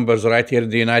his numbers right here in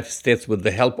the United States with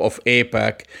the help of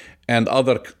AIPAC and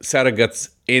other surrogates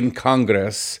in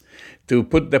Congress to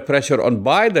put the pressure on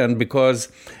Biden, because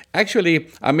actually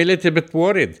I'm a little bit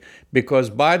worried because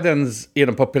Biden's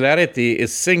popularity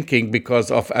is sinking because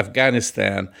of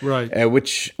Afghanistan, right?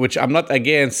 Which I'm not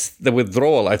against the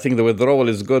withdrawal. I think the withdrawal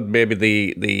is good. Maybe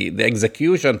the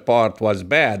execution part was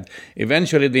bad.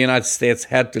 Eventually, the United States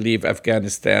had to leave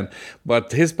Afghanistan,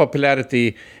 but his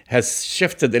popularity has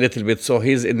shifted a little bit, so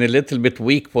he's in a little bit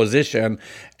weak position,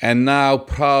 and now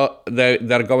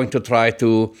they're going to try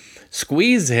to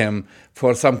squeeze him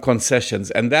for some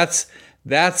concessions, and that's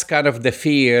kind of the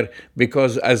fear,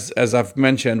 because as I've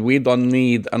mentioned, we don't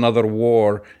need another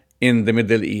war in the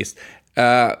Middle East.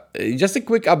 Just a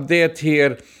quick update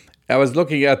here. I was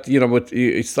looking at, what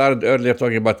you started earlier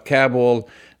talking about Kabul,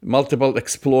 multiple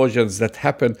explosions that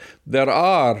happened. There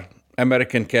are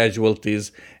American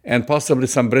casualties and possibly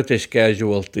some British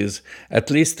casualties.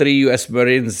 At least 3 U.S.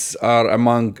 Marines are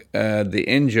among the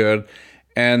injured.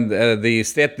 And the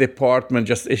State Department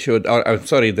just issued,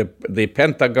 the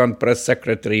Pentagon Press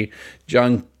Secretary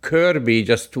John Kirby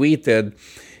just tweeted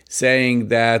saying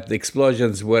that the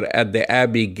explosions were at the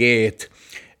Abbey Gate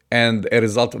and a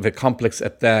result of a complex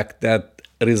attack that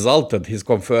resulted, he's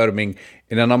confirming,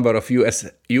 in a number of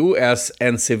U.S.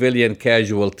 and civilian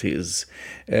casualties.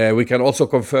 We can also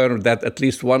confirm that at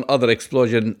least one other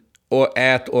explosion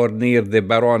at or near the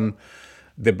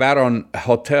Baron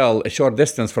Hotel, a short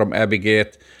distance from Abbey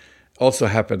Gate, also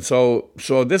happened. So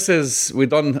this is, we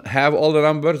don't have all the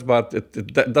numbers, but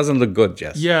it doesn't look good,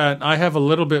 Jess. Yeah, I have a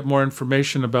little bit more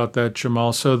information about that,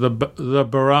 Jamal. So the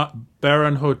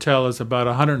Baron Hotel is about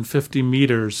 150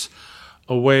 meters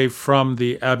away from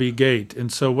the Abbey Gate.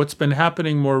 And so what's been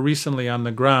happening more recently on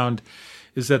the ground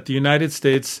is that the United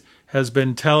States has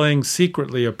been telling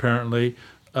secretly, apparently,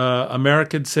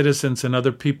 American citizens and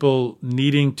other people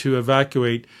needing to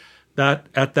evacuate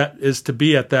is to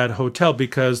be at that hotel,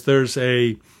 because there's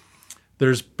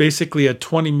basically a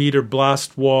 20-meter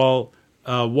blast wall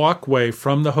walkway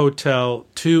from the hotel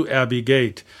to Abbey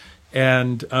Gate.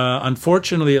 And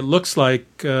unfortunately, it looks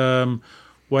like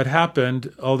what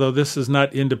happened, although this is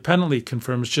not independently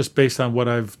confirmed, it's just based on what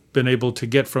I've been able to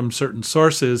get from certain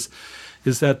sources,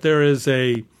 is that there is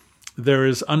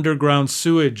underground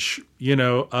sewage,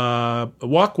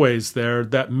 walkways there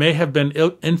that may have been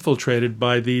infiltrated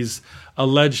by these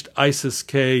alleged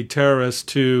ISIS-K terrorists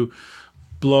to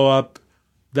blow up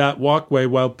that walkway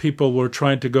while people were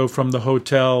trying to go from the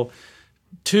hotel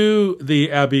to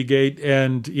the Abbey Gate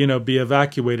and, be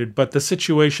evacuated. But the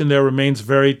situation there remains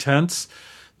very tense.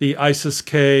 The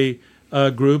ISIS-K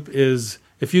group is,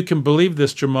 if you can believe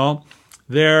this, Jamal,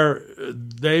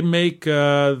 they make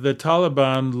the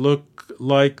Taliban look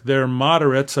like they're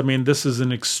moderates. I mean, this is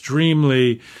an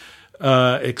extremely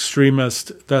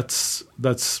extremist. That's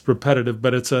repetitive,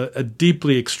 but it's a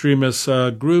deeply extremist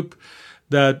group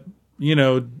that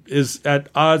is at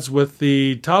odds with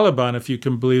the Taliban, if you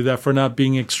can believe that, for not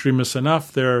being extremist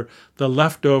enough. They're the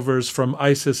leftovers from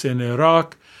ISIS in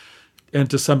Iraq and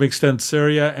to some extent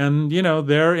Syria, and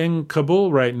they're in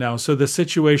Kabul right now. So the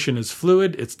situation is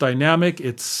fluid, it's dynamic,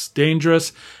 it's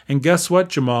dangerous, and guess what,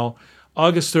 Jamal?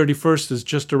 August 31st is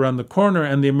just around the corner,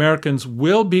 and the Americans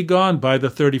will be gone by the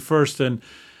 31st. And,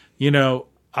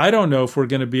 I don't know if we're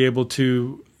going to be able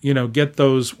to, get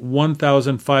those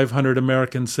 1,500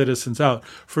 American citizens out.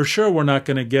 For sure, we're not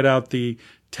going to get out the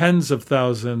tens of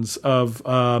thousands of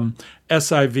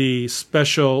SIV,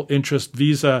 special interest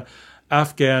visa,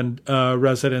 Afghan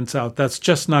residents out. That's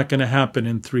just not going to happen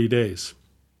in 3 days.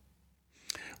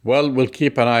 Well, we'll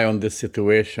keep an eye on this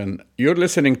situation. You're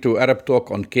listening to Arab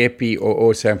Talk on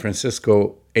KPOO San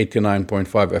Francisco, 89.5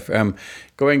 FM.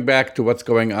 Going back to what's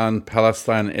going on,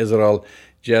 Palestine, Israel,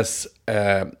 just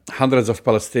hundreds of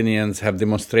Palestinians have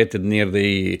demonstrated near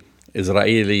the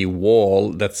Israeli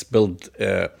wall that's built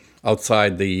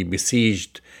outside the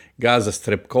besieged Gaza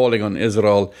Strip, calling on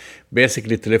Israel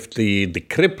basically to lift the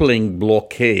crippling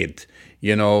blockade,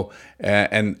 and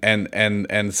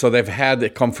so they've had a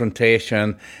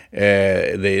confrontation.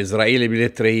 The Israeli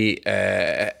military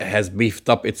has beefed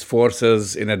up its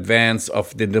forces in advance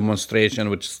of the demonstration,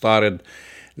 which started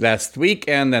last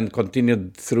weekend and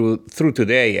continued through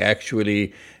today,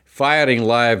 actually firing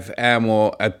live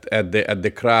ammo at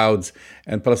the crowds.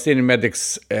 And Palestinian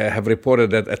medics have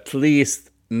reported that at least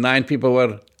 9 people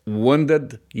were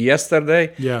wounded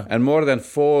yesterday, and more than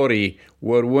 40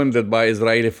 were wounded by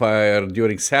Israeli fire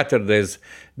during Saturday's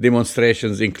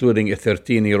demonstrations, including a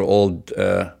 13-year-old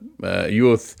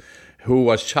youth who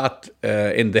was shot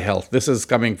in the health. This is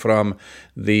coming from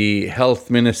the health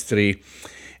ministry.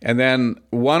 And then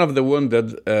one of the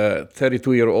wounded,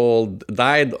 32-year-old,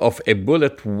 died of a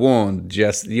bullet wound.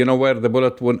 Just, where the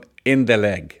bullet wound? In the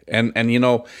leg. And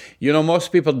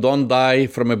most people don't die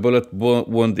from a bullet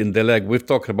wound in the leg. We've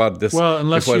talked about this. Well,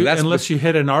 unless you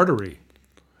hit an artery.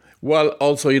 Well,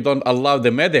 also you don't allow the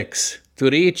medics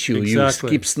to reach you. Exactly.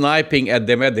 You keep sniping at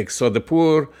the medics. So the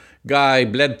poor guy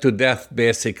bled to death,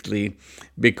 basically,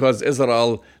 because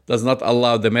Israel does not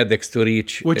allow the medics to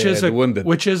reach the wounded.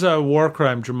 Which is a war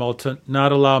crime, Jamal, to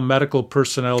not allow medical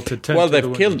personnel to tend to the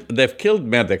wounded. They've killed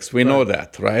medics. We know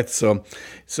that, right? So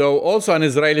also an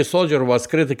Israeli soldier was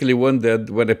critically wounded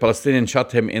when a Palestinian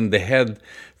shot him in the head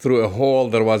through a hole.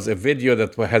 There was a video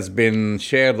that has been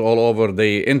shared all over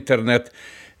the internet.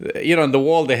 In the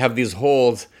wall they have these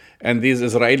holes, and these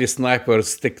Israeli snipers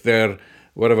stick their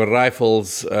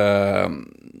rifles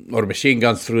or machine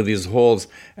guns through these holes.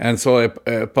 And so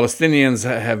Palestinians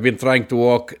have been trying to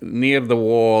walk near the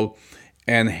wall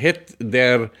and hit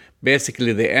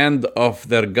basically the end of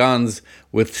their guns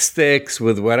with sticks,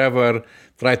 with whatever,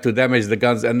 try to damage the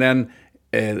guns. And then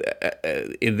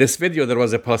in this video, there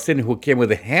was a Palestinian who came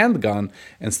with a handgun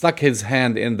and stuck his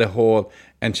hand in the hole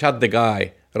and shot the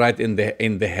guy right in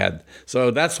the head. So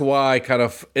that's why kind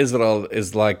of Israel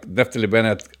is like Naftali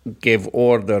Bennett gave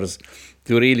orders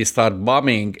to really start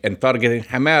bombing and targeting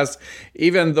Hamas,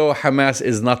 even though Hamas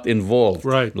is not involved.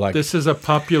 Right. This is a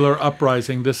popular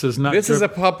uprising. This is not. This is a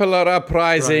popular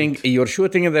uprising. Right. You're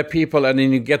shooting at the people, and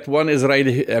then you get one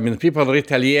Israeli. People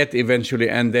retaliate eventually,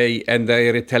 and they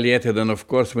retaliated. And of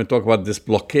course, when we talk about this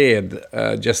blockade,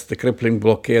 just the crippling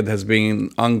blockade has been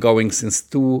ongoing since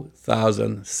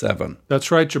 2007.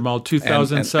 That's right, Jamal.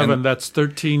 2007. And that's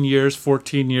 13 years,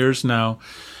 14 years now,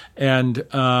 and.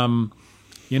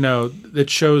 It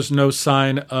shows no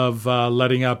sign of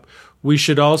letting up. We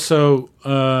should also,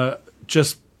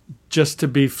 just to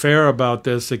be fair about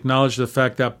this, acknowledge the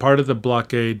fact that part of the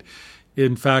blockade,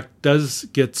 in fact, does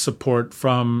get support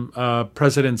from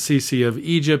President Sisi of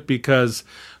Egypt, because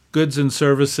goods and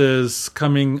services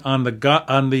coming on the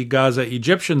Gaza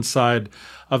Egyptian side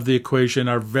of the equation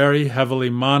are very heavily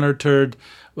monitored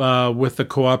with the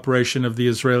cooperation of the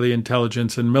Israeli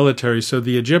intelligence and military. So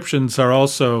the Egyptians are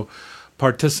also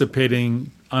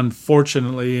participating,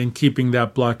 unfortunately, in keeping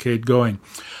that blockade going.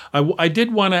 I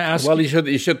did want to ask. Well,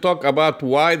 you should talk about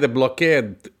why the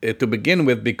blockade to begin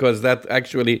with, because that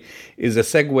actually is a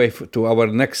segue to our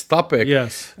next topic.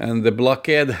 Yes. And the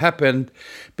blockade happened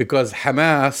because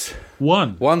Hamas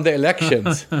won the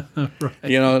elections.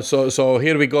 Right. So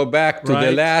here we go back to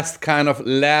the last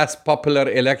popular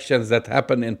elections that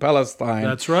happened in Palestine.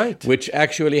 That's right. Which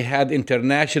actually had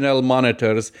international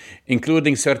monitors,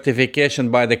 including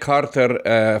certification by the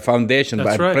Carter Foundation.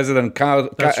 That's by right. President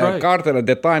Carter at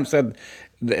the time said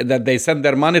that they sent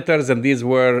their monitors, and these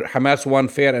were Hamas won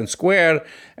fair and square.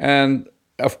 And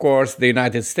of course, the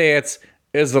United States,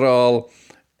 Israel,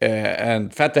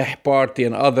 and Fatah Party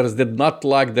and others did not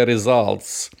like the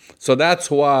results. So that's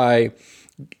why,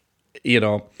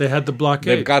 they had the blockade.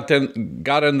 They've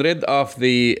gotten rid of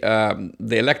the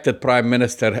elected prime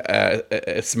minister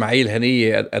Ismail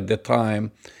Haniyeh at the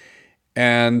time,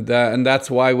 and that's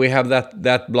why we have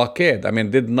that blockade.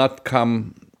 Did not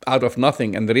come out of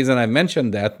nothing. And the reason I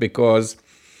mentioned that, because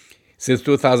since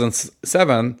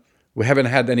 2007 we haven't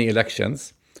had any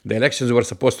elections. The elections were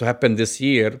supposed to happen this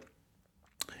year.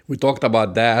 We talked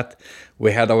about that.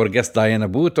 We had our guest Diana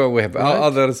Bhutto. We have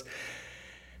others.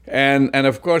 And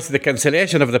of course, the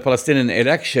cancellation of the Palestinian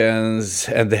elections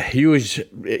and the huge,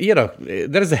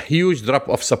 there is a huge drop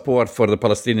of support for the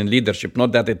Palestinian leadership.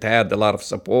 Not that it had a lot of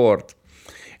support.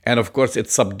 And of course, it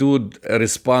subdued a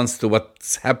response to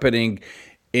what's happening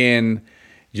in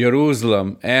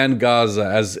Jerusalem and Gaza,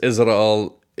 as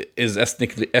Israel is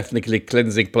ethnically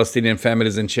cleansing Palestinian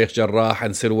families in Sheikh Jarrah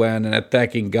and Silwan and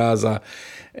attacking Gaza.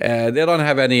 They don't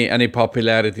have any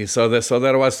popularity. So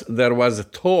there was a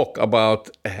talk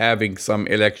about having some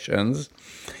elections,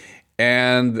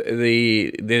 and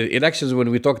the elections. When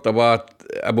we talked about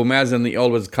Abu Mazen, he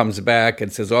always comes back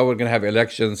and says, "Oh, we're going to have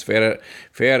elections, fair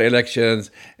elections.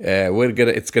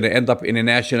 It's going to end up in a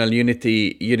national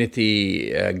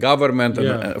unity government."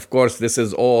 Yeah. And of course, this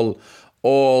is all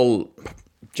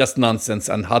just nonsense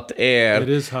and hot air. It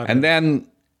is hot and air.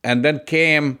 Then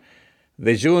came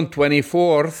the June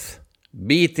 24th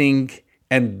beating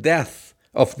and death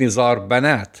of Nizar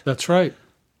Banat. That's right.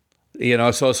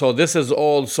 So this is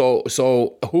all.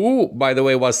 So who, by the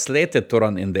way, was slated to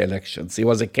run in the elections? He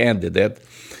was a candidate,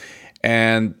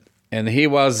 and he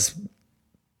was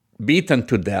beaten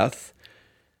to death.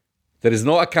 There is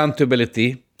no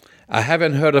accountability. I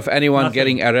haven't heard of anyone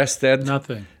getting arrested.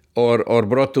 Nothing. Or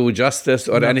brought to justice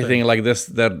or anything like this.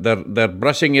 They're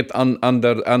brushing it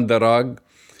under the rug.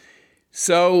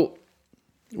 So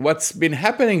what's been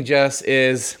happening, Jess,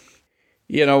 is,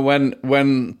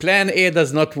 when plan A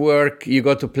does not work, you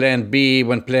go to plan B.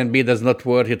 When plan B does not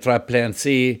work, you try plan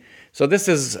C. So this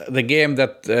is the game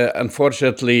that,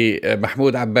 unfortunately,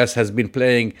 Mahmoud Abbas has been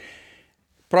playing,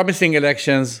 promising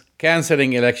elections,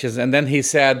 canceling elections, and then he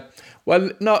said,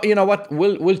 well, no, you know what?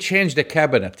 We'll change the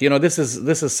cabinet. This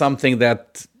is something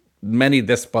that many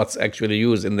despots actually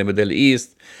use in the Middle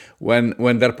East.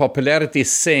 When their popularity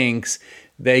sinks,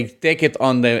 they take it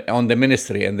on the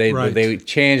ministry and they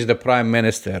change the prime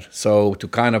minister. So to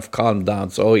kind of calm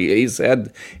down. So he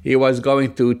said he was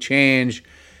going to change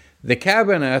the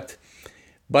cabinet,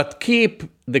 but keep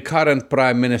the current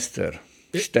prime minister.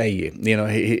 He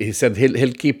said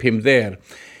he'll keep him there.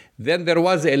 Then there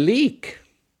was a leak.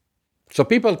 So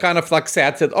people kind of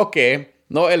said, okay,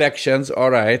 no elections,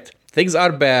 all right, things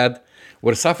are bad.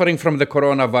 We're suffering from the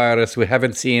coronavirus. We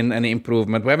haven't seen any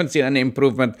improvement. We haven't seen any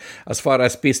improvement as far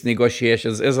as peace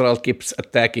negotiations. Israel keeps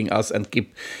attacking us and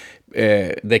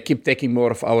they keep taking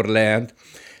more of our land.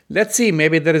 Let's see,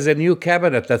 maybe there is a new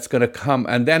cabinet that's going to come.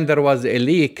 And then there was a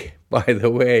leak, by the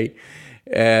way,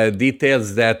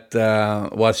 details that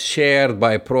was shared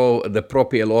by the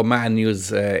Pro-PLO Man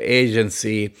News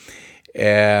agency,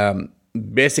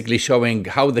 basically showing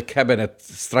how the cabinet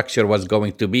structure was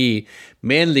going to be,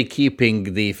 mainly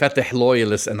keeping the Fatah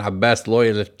loyalists and Abbas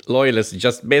loyalists,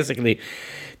 just basically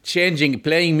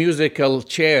playing musical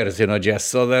chairs, just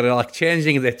so they're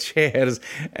changing the chairs.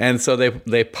 And so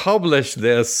they published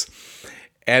this.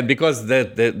 And because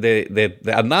the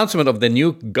announcement of the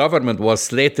new government was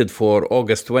slated for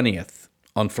August 20th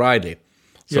on Friday.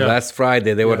 So last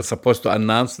Friday, they were supposed to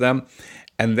announce them.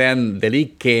 And then the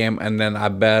leak came, and then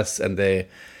Abbas and they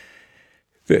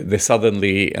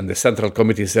suddenly, and the Central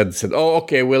Committee said, oh,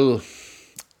 okay, well,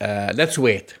 let's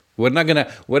wait. We're not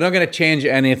gonna change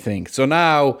anything. So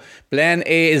now Plan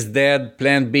A is dead,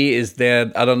 Plan B is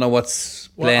dead. I don't know what's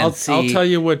Plan C.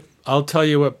 I'll tell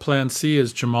you what Plan C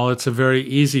is, Jamal. It's a very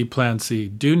easy Plan C.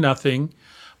 Do nothing.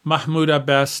 Mahmoud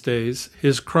Abbas stays.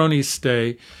 His cronies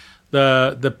stay.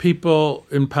 The people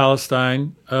in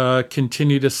Palestine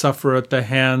continue to suffer at the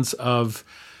hands of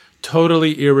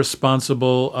totally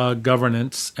irresponsible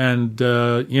governance and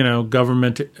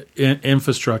government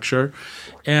infrastructure,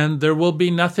 and there will be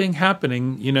nothing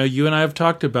happening. You and I have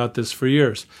talked about this for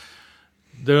years.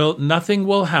 Nothing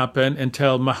will happen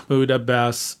until Mahmoud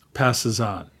Abbas passes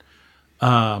on.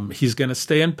 He's going to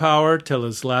stay in power till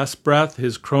his last breath.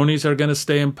 His cronies are going to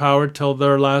stay in power till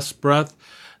their last breath.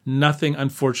 Nothing,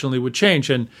 unfortunately, would change.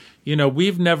 And,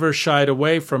 we've never shied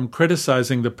away from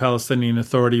criticizing the Palestinian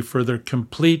Authority for their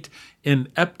complete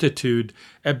ineptitude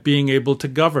at being able to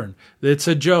govern. It's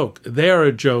a joke. They are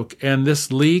a joke. And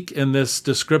this leak and this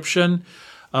description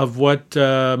of what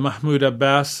Mahmoud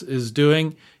Abbas is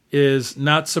doing is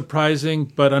not surprising,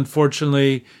 but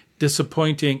unfortunately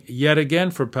disappointing yet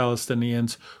again for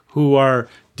Palestinians who are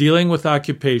dealing with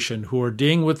occupation, who are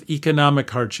dealing with economic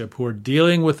hardship, who are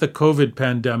dealing with the COVID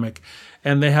pandemic,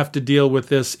 and they have to deal with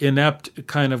this inept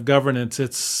kind of governance.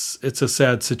 It's a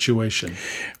sad situation.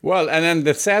 Well, and then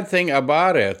the sad thing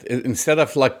about it, instead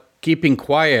of keeping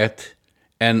quiet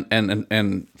and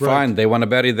fine, they want to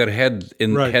bury their heads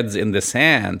in the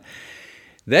sand.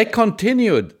 They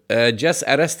continued just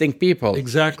arresting people.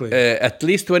 Exactly. At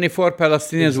least 24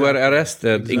 Palestinians were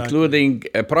arrested, including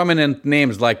prominent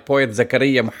names like poet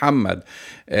Zakaria Muhammad,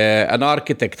 an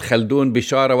architect Khaldoun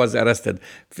Bishara was arrested,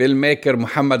 filmmaker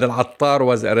Muhammad Al-Attar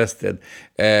was arrested,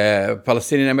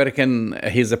 Palestinian American,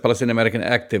 he's a Palestinian American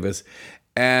activist,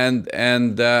 and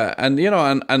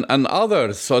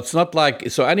others. So it's not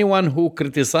so anyone who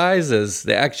criticizes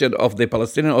the action of the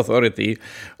Palestinian Authority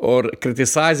or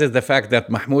criticizes the fact that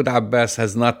Mahmoud Abbas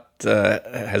has not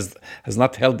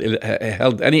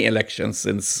held any elections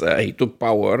since he took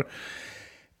power,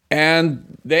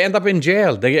 and they end up in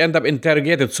jail. They end up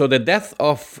interrogated. So the death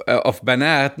of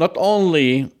Banat not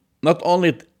only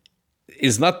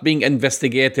is not being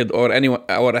investigated or anyone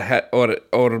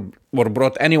or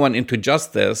brought anyone into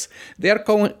justice, they are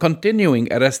continuing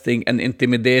arresting and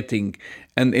intimidating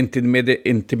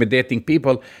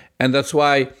people, and that's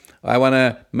why I want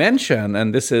to mention,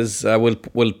 and this is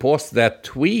we'll post that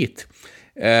tweet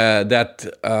that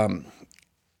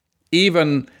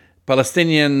even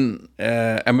Palestinian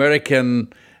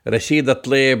American Rashida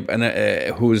Tlaib,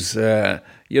 who's,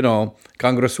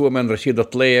 Congresswoman Rashida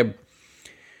Tlaib,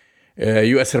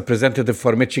 U.S. Representative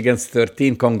for Michigan's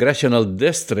 13th Congressional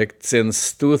District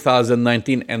since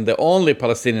 2019, and the only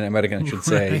Palestinian American, I should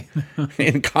say,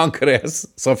 in Congress.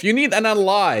 So if you need an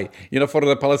ally, for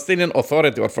the Palestinian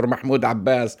Authority or for Mahmoud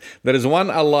Abbas, there is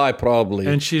one ally probably,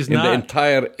 and she's in not, the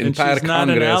entire she's Congress. Not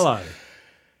an ally.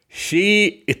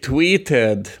 She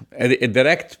tweeted a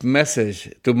direct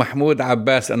message to Mahmoud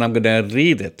Abbas, and I'm going to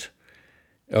read it.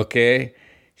 Okay?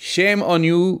 Shame on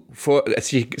you for,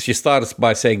 she starts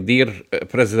by saying, Dear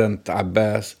President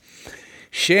Abbas,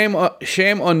 shame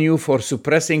on you for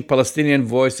suppressing Palestinian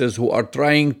voices who are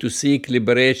trying to seek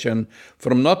liberation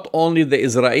from not only the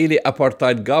Israeli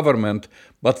apartheid government,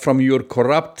 but from your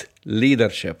corrupt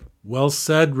leadership. Well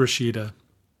said, Rashida.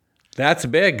 That's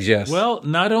big, Jess. Well,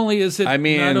 not only is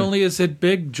it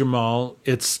big, Jamal,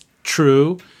 it's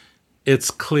true,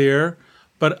 it's clear,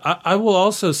 but I will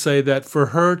also say that for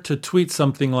her to tweet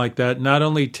something like that not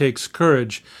only takes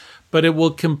courage, but it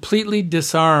will completely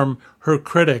disarm her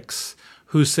critics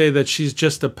who say that she's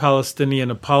just a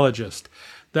Palestinian apologist.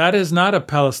 That is not a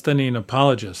Palestinian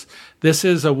apologist. This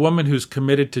is a woman who's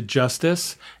committed to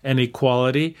justice and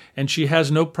equality, and she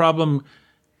has no problem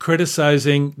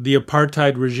criticizing the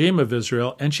apartheid regime of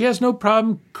Israel, and she has no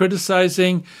problem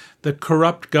criticizing the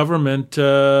corrupt government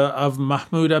of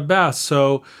Mahmoud Abbas.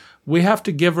 So we have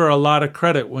to give her a lot of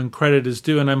credit when credit is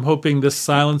due, and I'm hoping this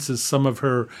silences some of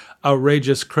her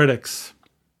outrageous critics.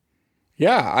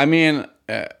 Yeah, I mean,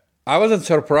 I wasn't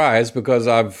surprised because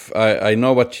I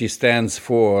know what she stands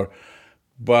for,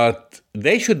 but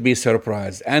they should be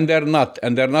surprised, and they're not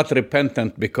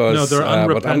repentant because no, they're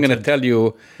unrepentant. What I'm going to tell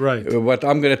you, right? What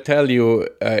I'm going to tell you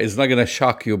is not going to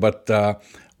shock you, but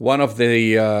one of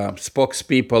the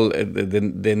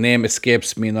spokespeople, the name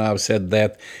escapes me now, said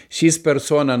that she's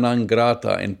persona non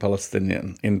grata in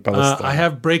Palestine. I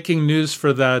have breaking news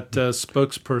for that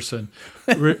spokesperson.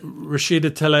 Rashida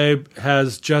Tlaib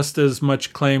has just as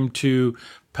much claim to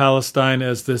Palestine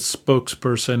as this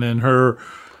spokesperson, and her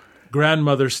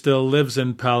grandmother still lives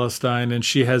in Palestine, and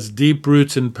she has deep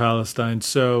roots in Palestine.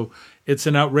 So it's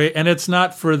an outrage, and it's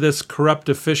not for this corrupt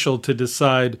official to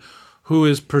decide who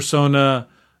is persona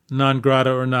non grata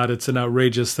or not. It's an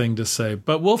outrageous thing to say,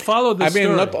 but we'll follow this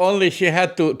story. Not only she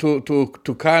had to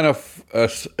kind of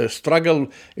struggle.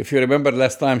 If you remember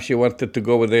last time, she wanted to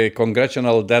go with a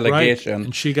congressional delegation,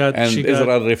 right. and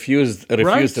Israel refused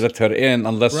right. to let her in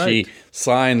unless right. she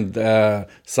signed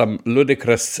some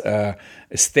ludicrous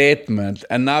statement.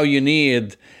 And now you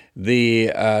need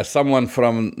someone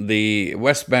from the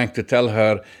West Bank to tell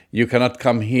her you cannot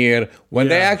come here when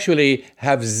they actually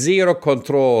have zero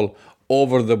control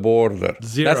over the border.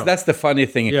 Zero. That's the funny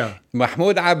thing. Yeah.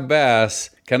 Mahmoud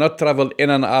Abbas cannot travel in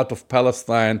and out of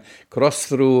Palestine, cross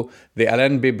through the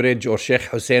Al-Anbi Bridge or Sheikh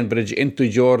Hussein Bridge into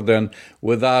Jordan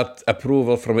without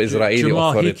approval from Israeli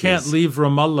authorities. He can't leave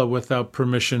Ramallah without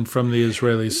permission from the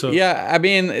Israelis. So yeah, I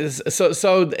mean,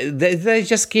 so they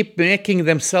just keep making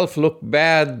themselves look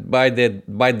bad by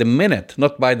the minute,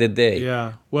 not by the day.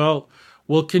 Yeah, well,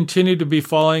 we'll continue to be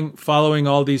following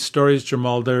all these stories,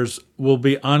 Jamal. Will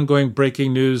be ongoing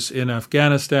breaking news in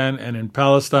Afghanistan and in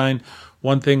Palestine.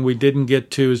 One thing we didn't get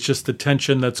to is just the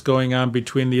tension that's going on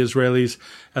between the Israelis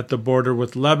at the border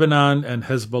with Lebanon and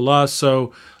Hezbollah.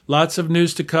 So lots of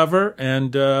news to cover,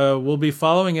 and we'll be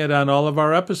following it on all of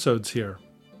our episodes here.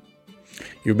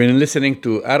 You've been listening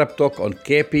to Arab Talk on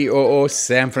KPOO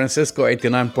San Francisco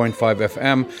 89.5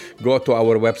 FM. Go to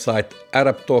our website,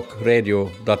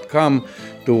 arabtalkradio.com,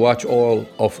 to watch all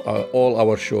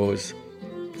our shows.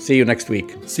 See you next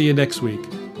week.